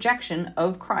there's rejection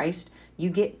of Christ, you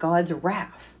get God's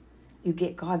wrath. You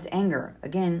get God's anger.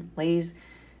 Again, ladies,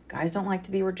 guys don't like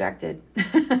to be rejected.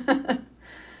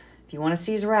 If you want to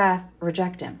see his wrath,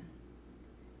 reject him.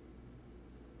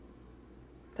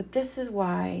 But this is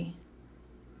why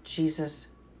Jesus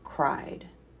cried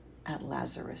at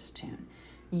Lazarus' tomb.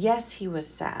 Yes, he was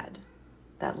sad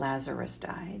that Lazarus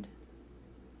died.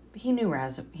 But he knew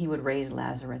he would raise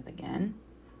Lazarus again.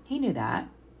 He knew that.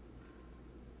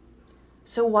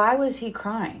 So why was he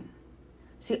crying?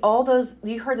 See, all those,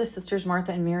 you heard the sisters,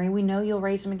 Martha and Mary, we know you'll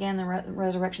raise him again in the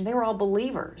resurrection. They were all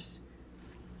believers.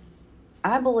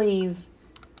 I believe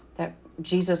that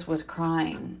Jesus was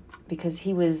crying because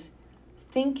he was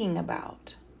thinking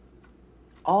about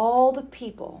all the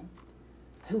people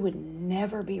who would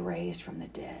never be raised from the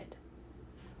dead.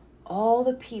 All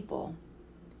the people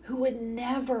who would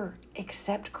never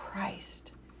accept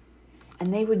Christ.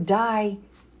 And they would die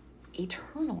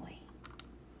eternally.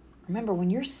 Remember, when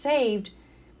you're saved,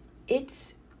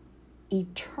 it's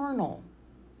eternal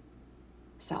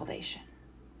salvation.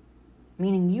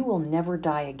 Meaning you will never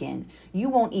die again. You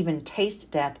won't even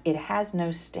taste death. It has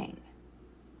no sting.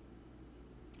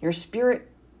 Your spirit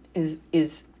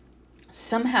is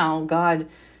somehow God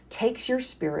takes your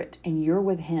spirit and you're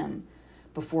with him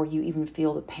before you even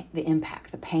feel the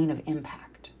pain of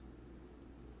impact.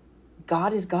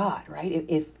 God is God, right?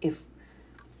 If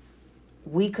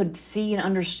we could see and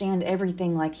understand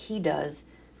everything like he does,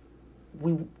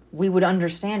 we would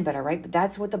understand better, right? But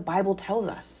that's what the Bible tells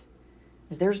us.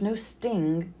 Is there's no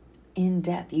sting in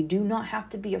death. You do not have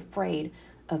to be afraid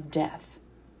of death.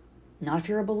 Not if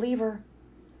you're a believer.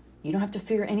 You don't have to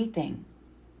fear anything.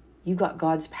 You got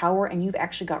God's power and you've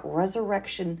actually got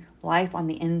resurrection life on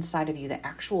the inside of you, the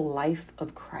actual life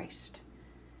of Christ.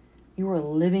 You are a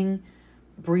living,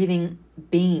 breathing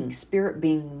being, spirit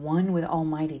being, one with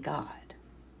Almighty God.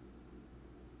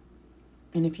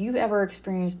 And if you've ever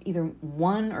experienced either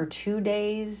 1 or 2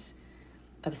 days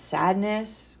of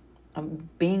sadness,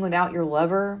 of being without your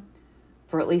lover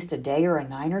for at least a day or a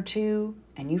night or two,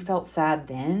 and you felt sad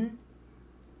then,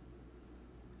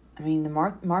 I mean, the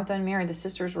Martha and Mary, the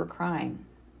sisters, were crying.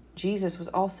 Jesus was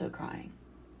also crying.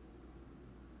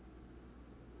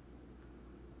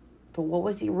 But what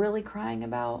was he really crying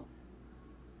about?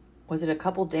 Was it a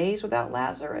couple days without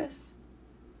Lazarus?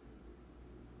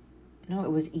 No,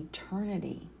 it was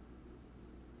eternity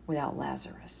without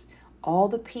Lazarus. All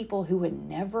the people who would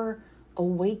never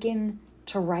awaken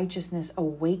to righteousness,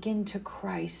 awaken to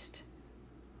Christ,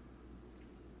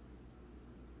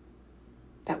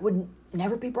 that would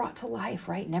never be brought to life,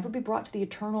 right? Never be brought to the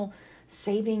eternal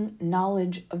saving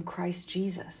knowledge of Christ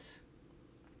Jesus.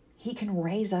 He can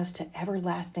raise us to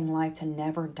everlasting life, to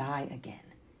never die again.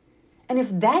 And if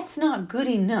that's not good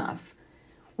enough,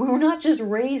 we were not just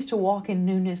raised to walk in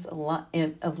newness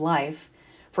of life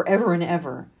forever and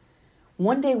ever.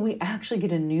 One day we actually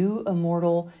get a new,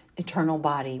 immortal, eternal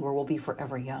body where we'll be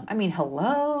forever young. I mean,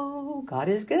 hello, God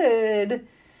is good.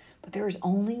 But there is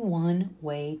only one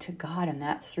way to God, and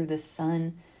that's through the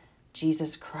Son,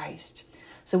 Jesus Christ.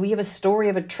 So we have a story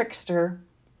of a trickster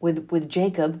with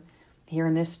Jacob here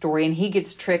in this story, and he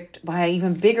gets tricked by an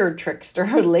even bigger trickster,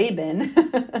 Laban.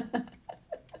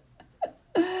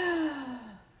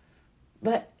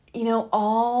 But,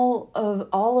 all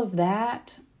of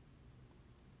that,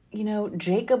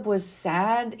 Jacob was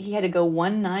sad. He had to go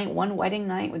one wedding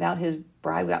night without his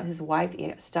bride, without his wife. He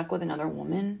got stuck with another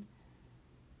woman.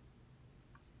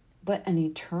 But an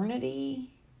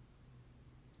eternity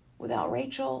without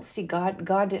Rachel, see,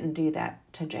 God didn't do that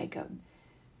to Jacob.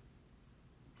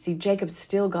 See, Jacob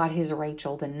still got his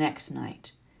Rachel the next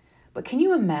night. But can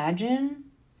you imagine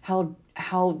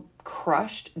how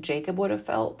crushed Jacob would have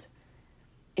felt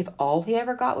if all he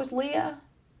ever got was Leah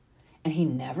and he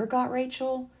never got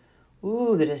Rachel?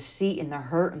 Ooh, the deceit and the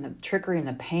hurt and the trickery and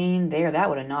the pain there, that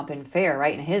would have not been fair,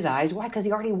 right, in his eyes. Why? Because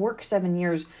he already worked 7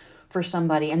 years for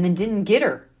somebody and then didn't get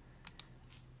her.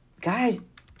 Guys,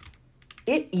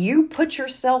 you put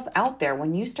yourself out there.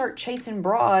 When you start chasing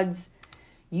broads,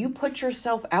 you put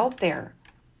yourself out there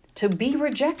to be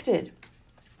rejected.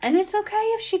 And it's okay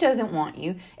if she doesn't want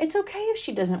you. It's okay if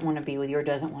she doesn't want to be with you or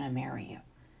doesn't want to marry you.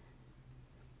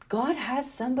 God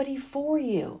has somebody for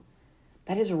you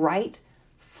that is right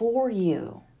for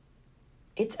you.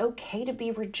 It's okay to be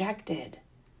rejected.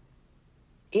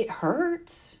 It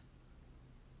hurts.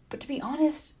 But to be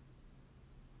honest,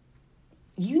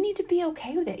 you need to be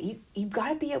okay with it. You've got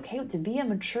to be okay with it. To be a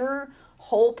mature,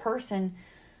 whole person,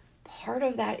 part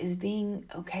of that is being,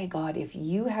 okay, God, if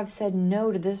you have said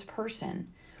no to this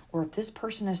person, or if this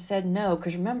person has said no,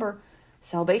 because remember,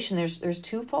 salvation, there's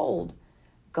twofold.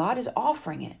 God is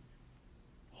offering it.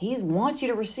 He wants you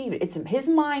to receive it. It's his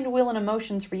mind, will, and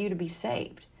emotions for you to be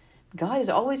saved. God is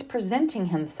always presenting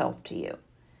himself to you.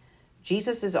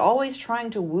 Jesus is always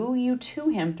trying to woo you to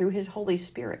him through his Holy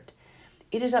Spirit.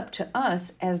 It is up to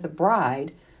us as the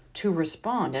bride to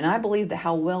respond. And I believe that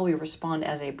how well we respond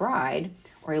as a bride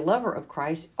or a lover of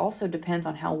Christ also depends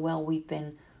on how well we've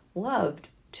been loved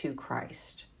to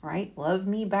Christ, right? Love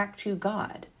me back to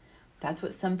God. That's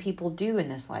what some people do in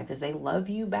this life, is they love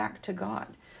you back to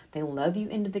God. They love you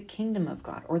into the kingdom of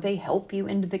God, or they help you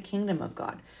into the kingdom of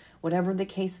God, whatever the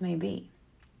case may be.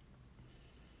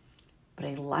 But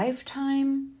a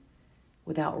lifetime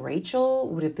without Rachel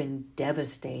would have been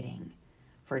devastating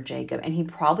for Jacob. And he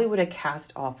probably would have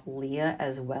cast off Leah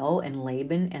as well, and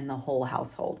Laban and the whole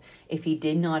household, if he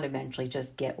did not eventually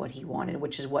just get what he wanted,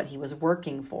 which is what he was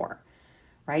working for,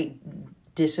 right?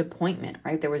 Disappointment,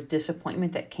 right? There was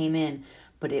disappointment that came in,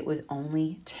 but it was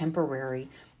only temporary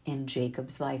in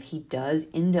Jacob's life. He does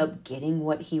end up getting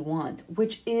what he wants,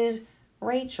 which is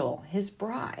Rachel, his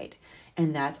bride.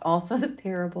 And that's also the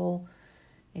parable,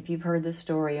 if you've heard the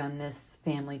story on this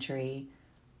family tree,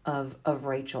 of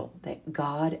Rachel, that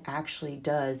God actually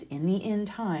does in the end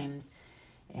times,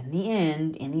 in the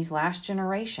end, in these last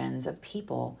generations of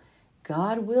people,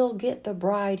 God will get the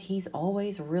bride he's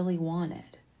always really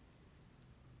wanted.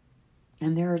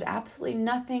 And there is absolutely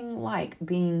nothing like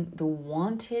being the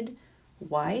wanted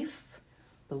wife,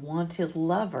 the wanted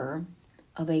lover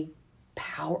of a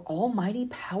almighty,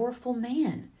 powerful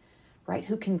man, right?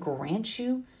 Who can grant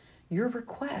you your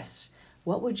requests.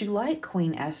 What would you like,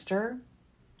 Queen Esther?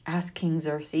 Asked King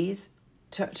Xerxes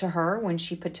to her when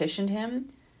she petitioned him.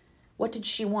 What did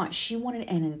she want? She wanted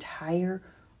an entire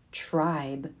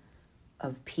tribe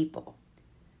of people.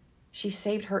 She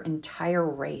saved her entire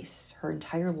race, her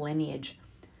entire lineage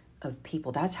of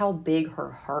people. That's how big her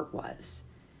heart was.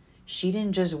 She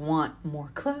didn't just want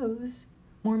more clothes,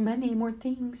 more money, more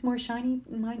things, more shiny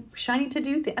to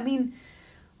do things. I mean,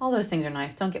 all those things are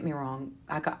nice. Don't get me wrong.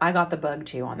 I got the bug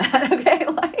too on that. Okay,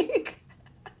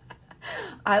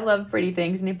 I love pretty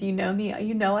things, and if you know me,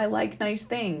 you know I like nice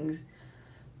things.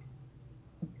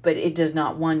 But it does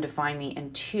not, one, define me,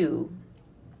 and two,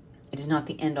 it is not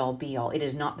the end-all, be-all. It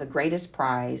is not the greatest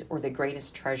prize or the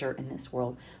greatest treasure in this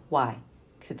world. Why?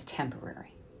 Because it's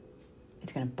temporary.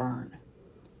 It's going to burn.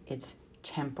 It's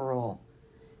temporal.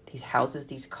 These houses,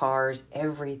 these cars,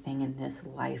 everything in this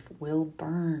life will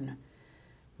burn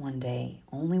one day.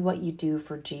 Only what you do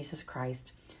for Jesus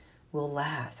Christ will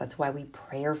last. That's why we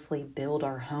prayerfully build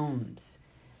our homes.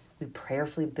 We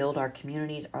prayerfully build our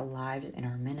communities, our lives, and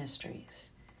our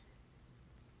ministries.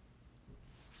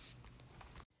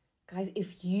 Guys,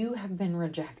 if you have been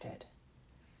rejected,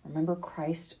 remember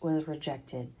Christ was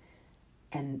rejected,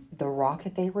 and the rock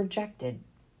that they rejected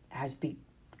has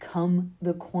become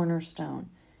the cornerstone.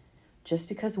 Just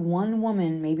because one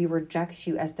woman maybe rejects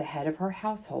you as the head of her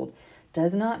household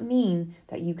does not mean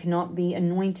that you cannot be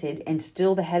anointed and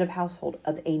still the head of household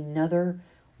of another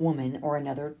woman or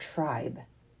another tribe.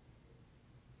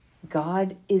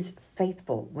 God is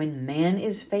faithful. When man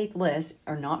is faithless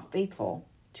or not faithful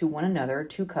to one another,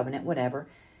 to covenant, whatever,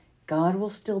 God will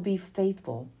still be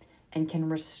faithful and can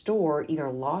restore either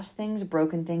lost things,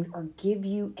 broken things, or give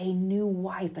you a new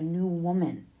wife, a new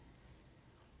woman.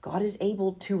 God is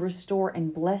able to restore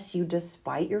and bless you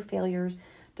despite your failures,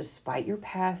 despite your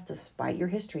past, despite your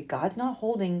history. God's not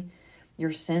holding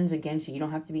your sins against you. You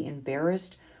don't have to be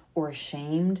embarrassed or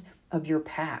ashamed of your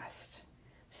past.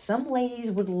 Some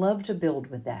ladies would love to build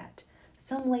with that.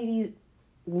 Some ladies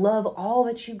love all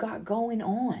that you got going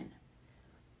on.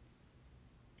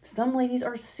 Some ladies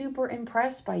are super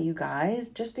impressed by you guys.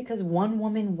 Just because one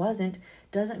woman wasn't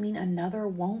doesn't mean another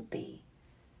won't be.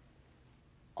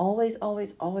 Always,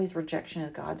 always, always rejection is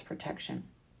God's protection.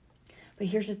 But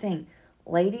here's the thing.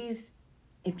 Ladies,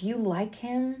 if you like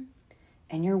him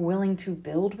and you're willing to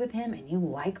build with him and you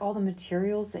like all the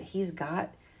materials that he's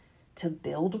got to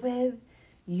build with,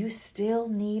 you still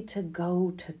need to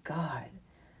go to God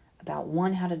about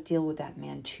 1, how to deal with that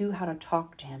man, 2, how to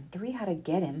talk to him, 3, how to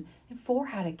get him, and 4,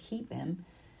 how to keep him,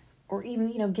 or even,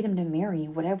 get him to marry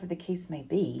you, whatever the case may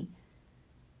be,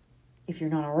 if you're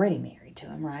not already married to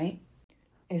him, right?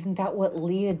 Isn't that what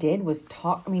Leah did,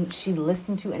 she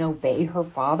listened to and obeyed her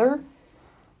father?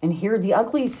 And here the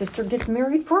ugly sister gets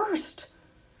married first.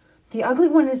 The ugly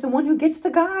one is the one who gets the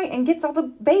guy and gets all the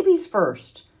babies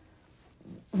first.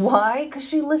 Why? Because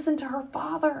she listened to her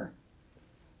father.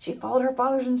 She followed her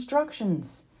father's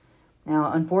instructions.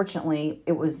 Now, unfortunately,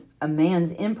 it was a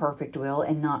man's imperfect will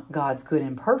and not God's good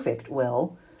and perfect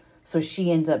will. So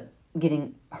she ends up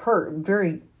getting hurt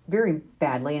very, very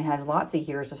badly and has lots of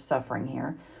years of suffering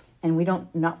here. And we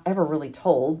not ever really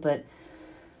told, but,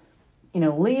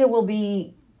 Leah will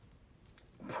be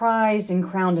prized and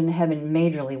crowned in heaven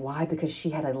majorly. Why? Because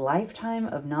she had a lifetime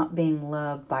of not being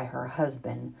loved by her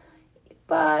husband.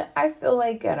 But I feel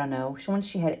like, I don't know, once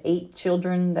she had 8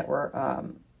 children that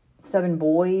were 7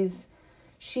 boys,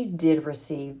 she did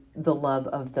receive the love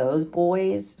of those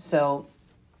boys. So,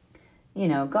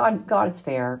 God is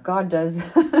fair. God does,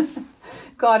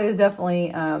 God is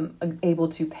definitely able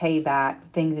to pay back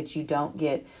things that you don't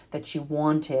get, that you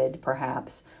wanted,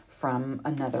 perhaps, from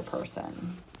another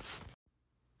person.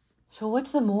 So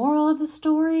what's the moral of the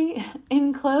story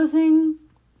in closing?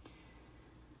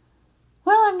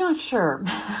 Well, I'm not sure.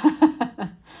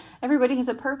 Everybody has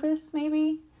a purpose,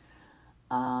 maybe.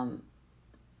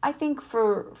 I think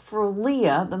for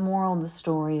Leah, the moral of the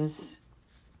story is,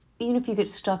 even if you get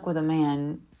stuck with a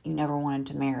man you never wanted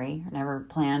to marry, or never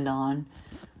planned on,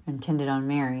 intended on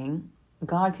marrying,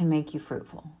 God can make you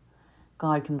fruitful.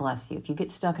 God can bless you. If you get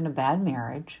stuck in a bad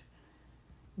marriage,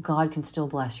 God can still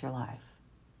bless your life.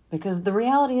 Because the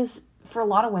reality is, for a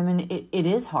lot of women, it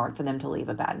is hard for them to leave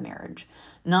a bad marriage.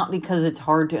 Not because it's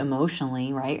hard to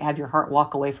emotionally, right, have your heart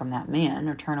walk away from that man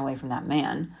or turn away from that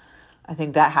man. I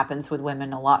think that happens with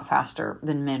women a lot faster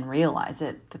than men realize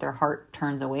it, that their heart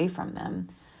turns away from them.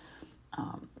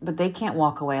 But they can't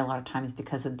walk away a lot of times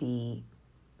because of the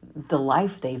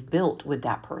life they've built with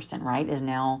that person, right, is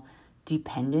now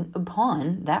dependent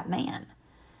upon that man,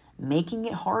 making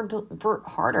it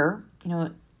harder,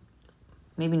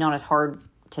 maybe not as hard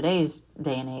today's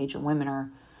day and age. Women are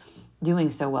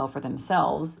doing so well for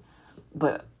themselves,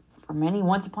 but for many,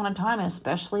 once upon a time, and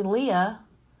especially Leah,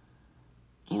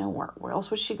 where else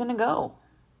was she going to go?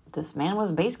 This man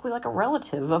was basically like a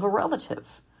relative of a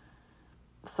relative.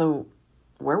 So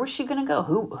where was she going to go?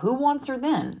 Who wants her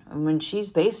then? When she's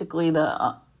basically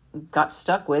got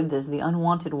stuck with as the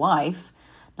unwanted wife,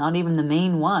 not even the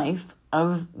main wife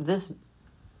of this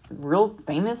real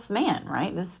famous man,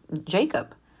 right? This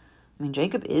Jacob.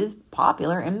 Jacob is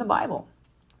popular in the Bible.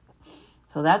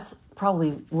 So that's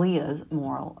probably Leah's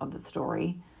moral of the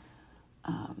story.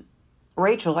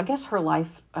 Rachel, I guess her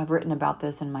life, I've written about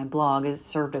this in my blog, has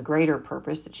served a greater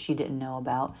purpose that she didn't know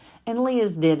about. And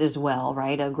Leah's did as well,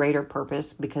 right? A greater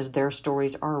purpose because their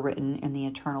stories are written in the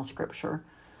eternal scripture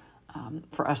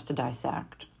for us to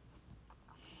dissect.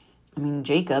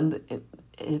 Jacob,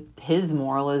 his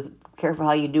moral is careful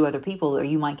how you do other people or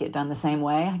you might get done the same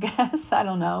way, I guess. I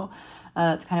don't know.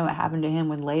 That's kind of what happened to him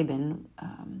with Laban.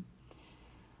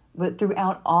 But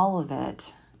throughout all of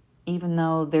it, even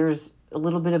though there's a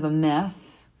little bit of a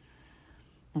mess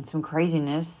and some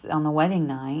craziness on the wedding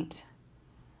night,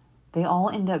 they all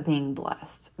end up being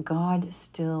blessed. God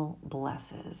still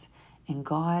blesses. And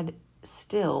God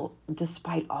still,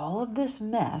 despite all of this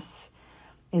mess,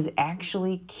 is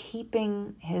actually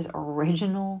keeping his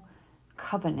original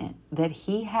covenant that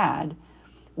he had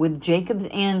with Jacob's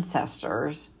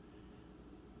ancestors,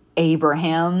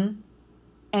 Abraham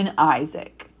and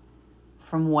Isaac,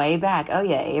 from way back. Oh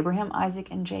yeah, Abraham, Isaac,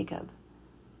 and Jacob.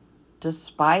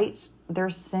 despite their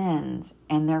sins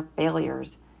and their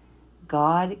failures,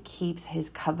 God keeps his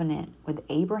covenant with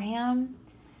Abraham,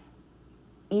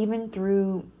 even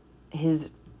through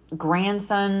his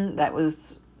grandson that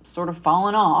was sort of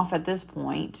fallen off at this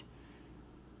point,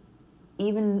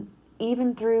 even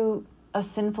through a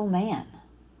sinful man.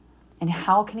 And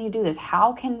how can he do this?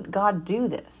 How can God do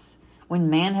this when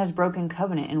man has broken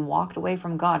covenant and walked away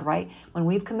from God, right? When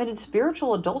we've committed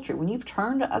spiritual adultery, when you've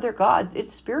turned to other gods,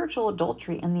 it's spiritual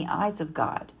adultery in the eyes of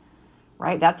God,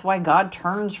 right? That's why God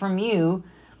turns from you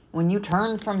when you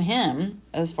turn from him.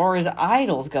 As far as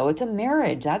idols go, it's a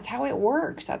marriage. That's how it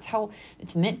works. That's how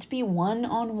it's meant to be,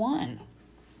 one-on-one.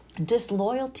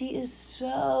 Disloyalty is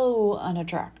so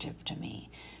unattractive to me.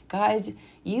 Guys,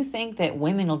 you think that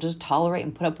women will just tolerate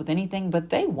and put up with anything, but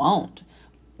they won't.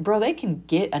 Bro, they can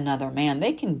get another man.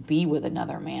 They can be with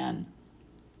another man.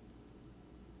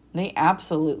 They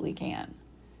absolutely can.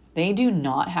 They do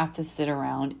not have to sit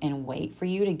around and wait for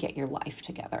you to get your life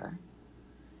together.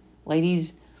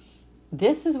 Ladies,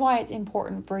 this is why it's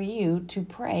important for you to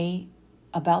pray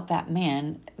about that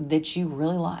man that you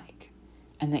really like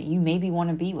and that you maybe want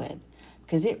to be with.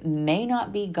 Because it may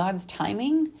not be God's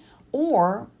timing,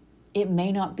 or it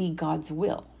may not be God's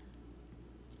will.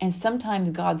 And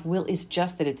sometimes God's will is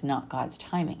just that it's not God's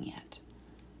timing yet.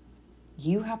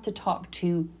 You have to talk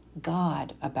to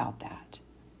God about that.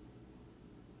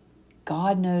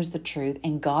 God knows the truth,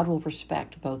 and God will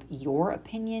respect both your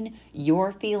opinion,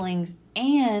 your feelings,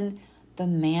 and the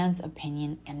man's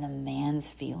opinion and the man's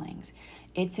feelings.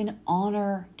 It's an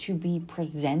honor to be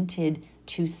presented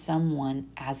to someone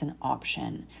as an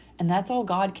option. And that's all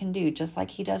God can do, just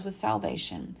like he does with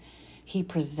salvation. He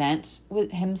presents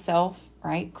with himself,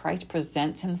 right? Christ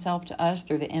presents himself to us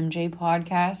through the MJ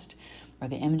podcast or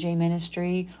the MJ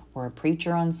ministry or a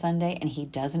preacher on Sunday, and he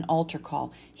does an altar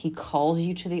call. He calls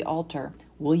you to the altar.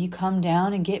 Will you come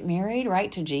down and get married,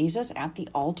 right, to Jesus at the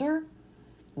altar?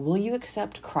 Will you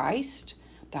accept Christ?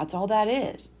 That's all that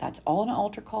is. That's all an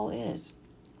altar call is.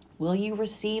 Will you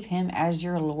receive him as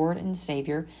your Lord and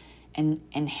Savior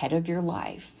and head of your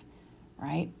life,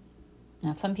 right?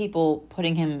 Now, some people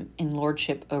putting him in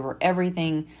lordship over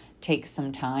everything takes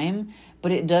some time,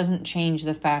 but it doesn't change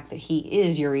the fact that he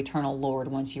is your eternal Lord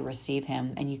once you receive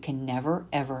him, and you can never,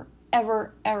 ever,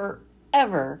 ever, ever,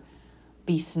 ever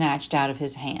be snatched out of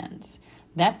his hands.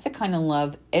 That's the kind of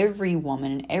love every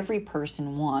woman and every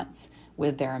person wants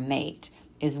with their mate,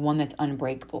 is one that's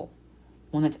unbreakable,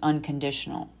 one that's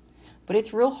unconditional. But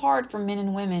it's real hard for men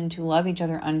and women to love each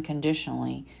other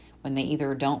unconditionally when they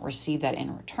either don't receive that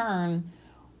in return,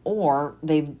 or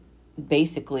they've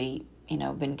basically,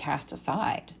 been cast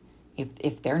aside.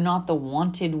 If they're not the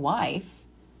wanted wife,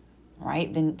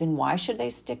 right, then why should they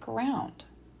stick around?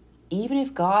 Even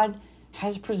if God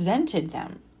has presented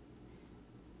them.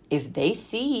 If they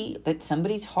see that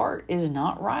somebody's heart is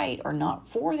not right or not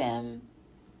for them,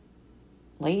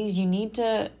 ladies, you need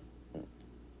to,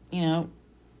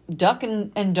 duck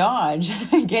and dodge.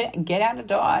 Get out of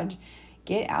Dodge.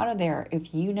 Get out of there.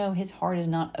 If you know his heart is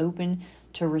not open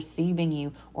to receiving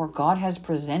you, or God has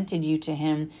presented you to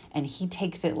him and he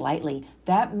takes it lightly,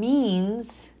 that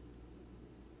means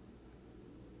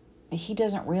that he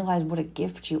doesn't realize what a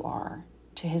gift you are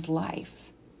to his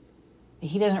life.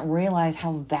 He doesn't realize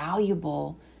how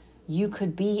valuable you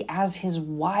could be as his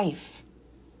wife.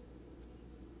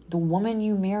 The woman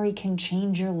you marry can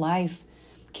change your life,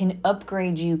 can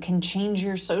upgrade you, can change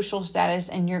your social status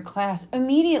and your class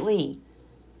immediately.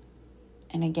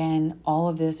 And again, all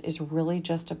of this is really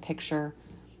just a picture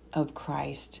of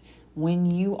Christ. When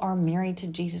you are married to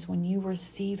Jesus, when you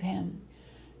receive him,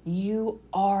 you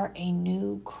are a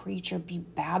new creature. Be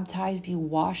baptized, be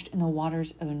washed in the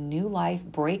waters of a new life.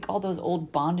 Break all those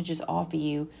old bondages off of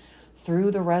you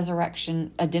through the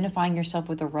resurrection, identifying yourself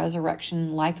with the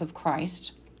resurrection life of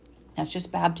Christ. That's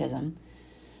just baptism.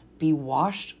 Be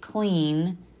washed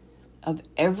clean of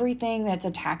everything that's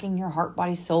attacking your heart,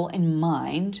 body, soul, and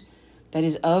mind, that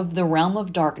is of the realm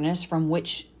of darkness from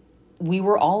which we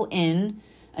were all in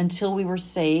until we were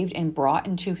saved and brought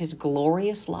into his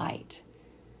glorious light.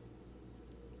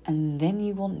 And then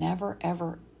you will never,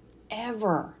 ever,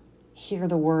 ever hear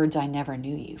the words, "I never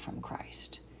knew you," from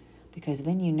Christ. Because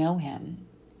then you know him.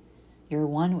 You're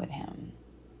one with him.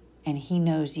 And he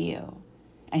knows you.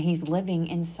 And he's living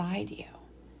inside you.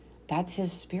 That's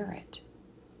his spirit.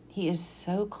 He is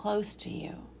so close to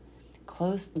you.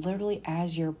 Close literally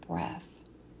as your breath.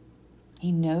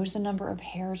 He knows the number of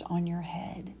hairs on your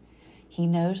head. He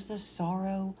knows the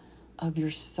sorrow of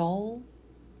your soul.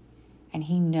 And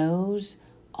he knows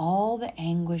all the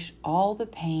anguish, all the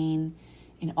pain,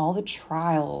 in all the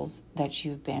trials that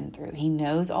you've been through. He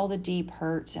knows all the deep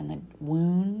hurts and the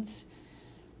wounds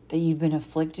that you've been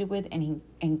afflicted with,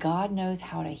 and God knows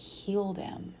how to heal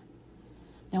them.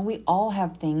 Now, we all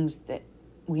have things that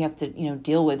we have to,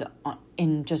 deal with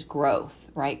in just growth,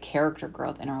 right? Character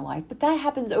growth in our life, but that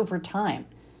happens over time.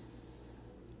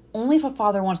 Only if a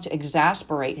father wants to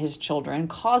exasperate his children,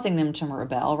 causing them to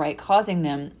rebel, right? Causing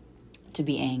them to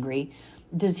be angry,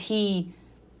 does he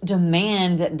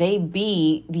demand that they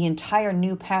be the entire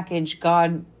new package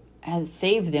God has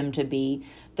saved them to be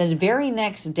the very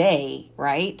next day,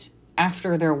 right?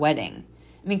 After their wedding.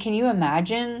 I mean, can you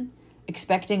imagine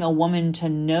expecting a woman to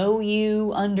know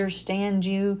you, understand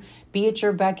you, be at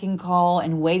your beck and call,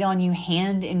 and wait on you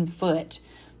hand and foot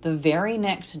the very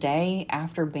next day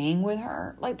after being with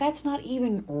her? Like, that's not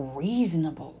even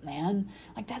reasonable, man.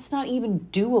 Like, that's not even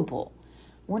doable.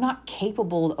 We're not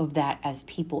capable of that as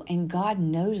people, and God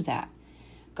knows that.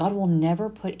 God will never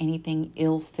put anything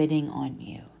ill-fitting on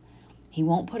you. He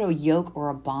won't put a yoke or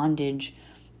a bondage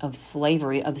of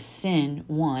slavery, of sin,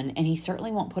 one, and he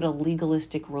certainly won't put a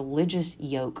legalistic religious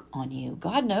yoke on you.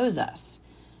 God knows us.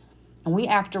 And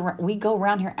we go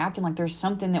around here acting like there's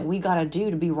something that we got to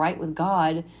do to be right with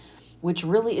God, which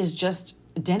really is just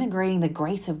denigrating the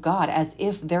grace of God, as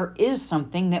if there is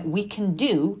something that we can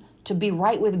do to be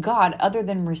right with God other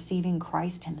than receiving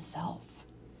Christ himself.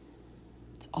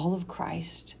 It's all of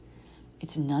Christ.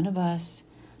 It's none of us,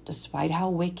 despite how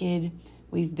wicked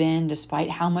we've been, despite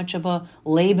how much of a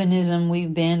Labanism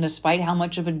we've been, despite how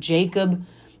much of a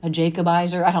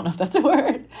Jacobizer, I don't know if that's a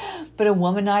word, but a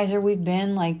womanizer we've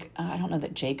been. Like, I don't know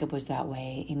that Jacob was that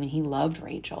way. I mean, he loved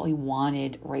Rachel. He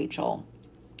wanted Rachel.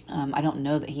 I don't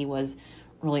know that he was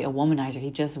really a womanizer. He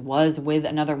just was with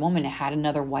another woman and had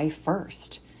another wife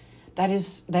first. That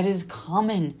is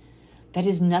common. That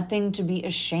is nothing to be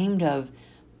ashamed of.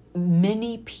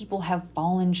 Many people have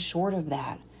fallen short of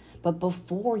that. But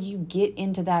before you get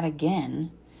into that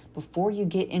again, before you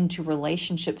get into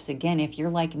relationships again, if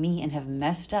you're like me and have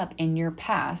messed up in your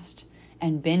past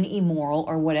and been immoral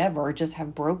or whatever, just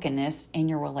have brokenness in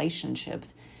your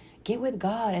relationships, get with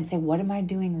God and say, what am I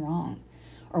doing wrong?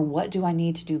 Or what do I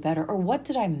need to do better? Or what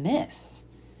did I miss?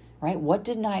 Right? What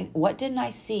didn't I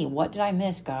see? What did I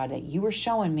miss, God, that you were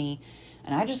showing me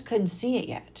and I just couldn't see it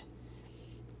yet?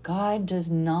 God does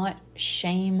not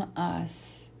shame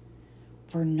us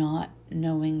for not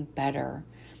knowing better.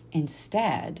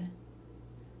 Instead,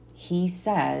 he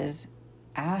says,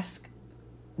 ask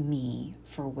me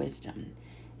for wisdom,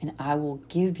 and I will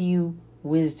give you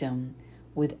wisdom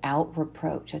without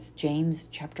reproach. That's James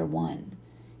chapter 1.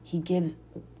 He gives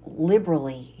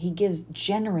liberally, he gives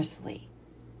generously,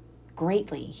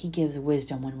 greatly. He gives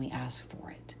wisdom when we ask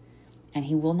for it. And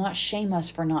he will not shame us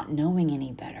for not knowing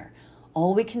any better.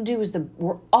 All we can do is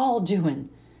we're all doing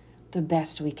the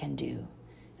best we can do.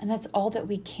 And that's all that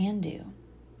we can do.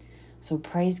 So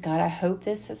praise God. I hope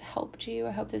this has helped you.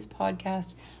 I hope this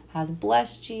podcast has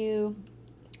blessed you.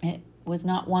 It was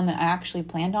not one that I actually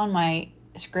planned on. My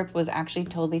script was actually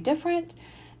totally different.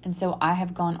 And so I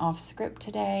have gone off script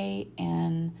today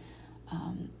and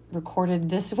recorded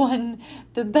this one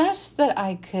the best that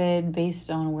I could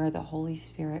based on where the Holy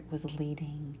Spirit was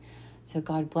leading. So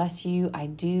God bless you. I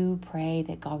do pray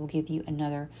that God will give you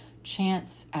another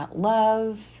chance at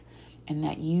love, and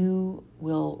that you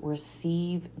will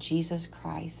receive Jesus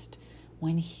Christ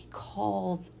when he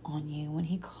calls on you, when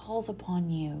he calls upon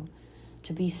you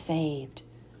to be saved.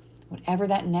 Whatever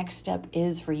that next step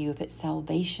is for you, if it's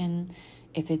salvation,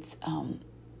 if it's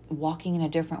walking in a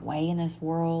different way in this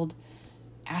world,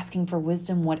 asking for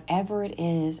wisdom, whatever it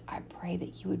is, I pray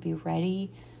that you would be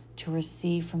ready to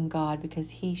receive from God, because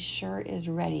he sure is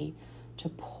ready to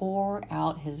pour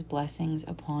out his blessings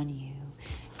upon you.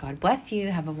 God bless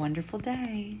you. Have a wonderful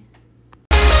day.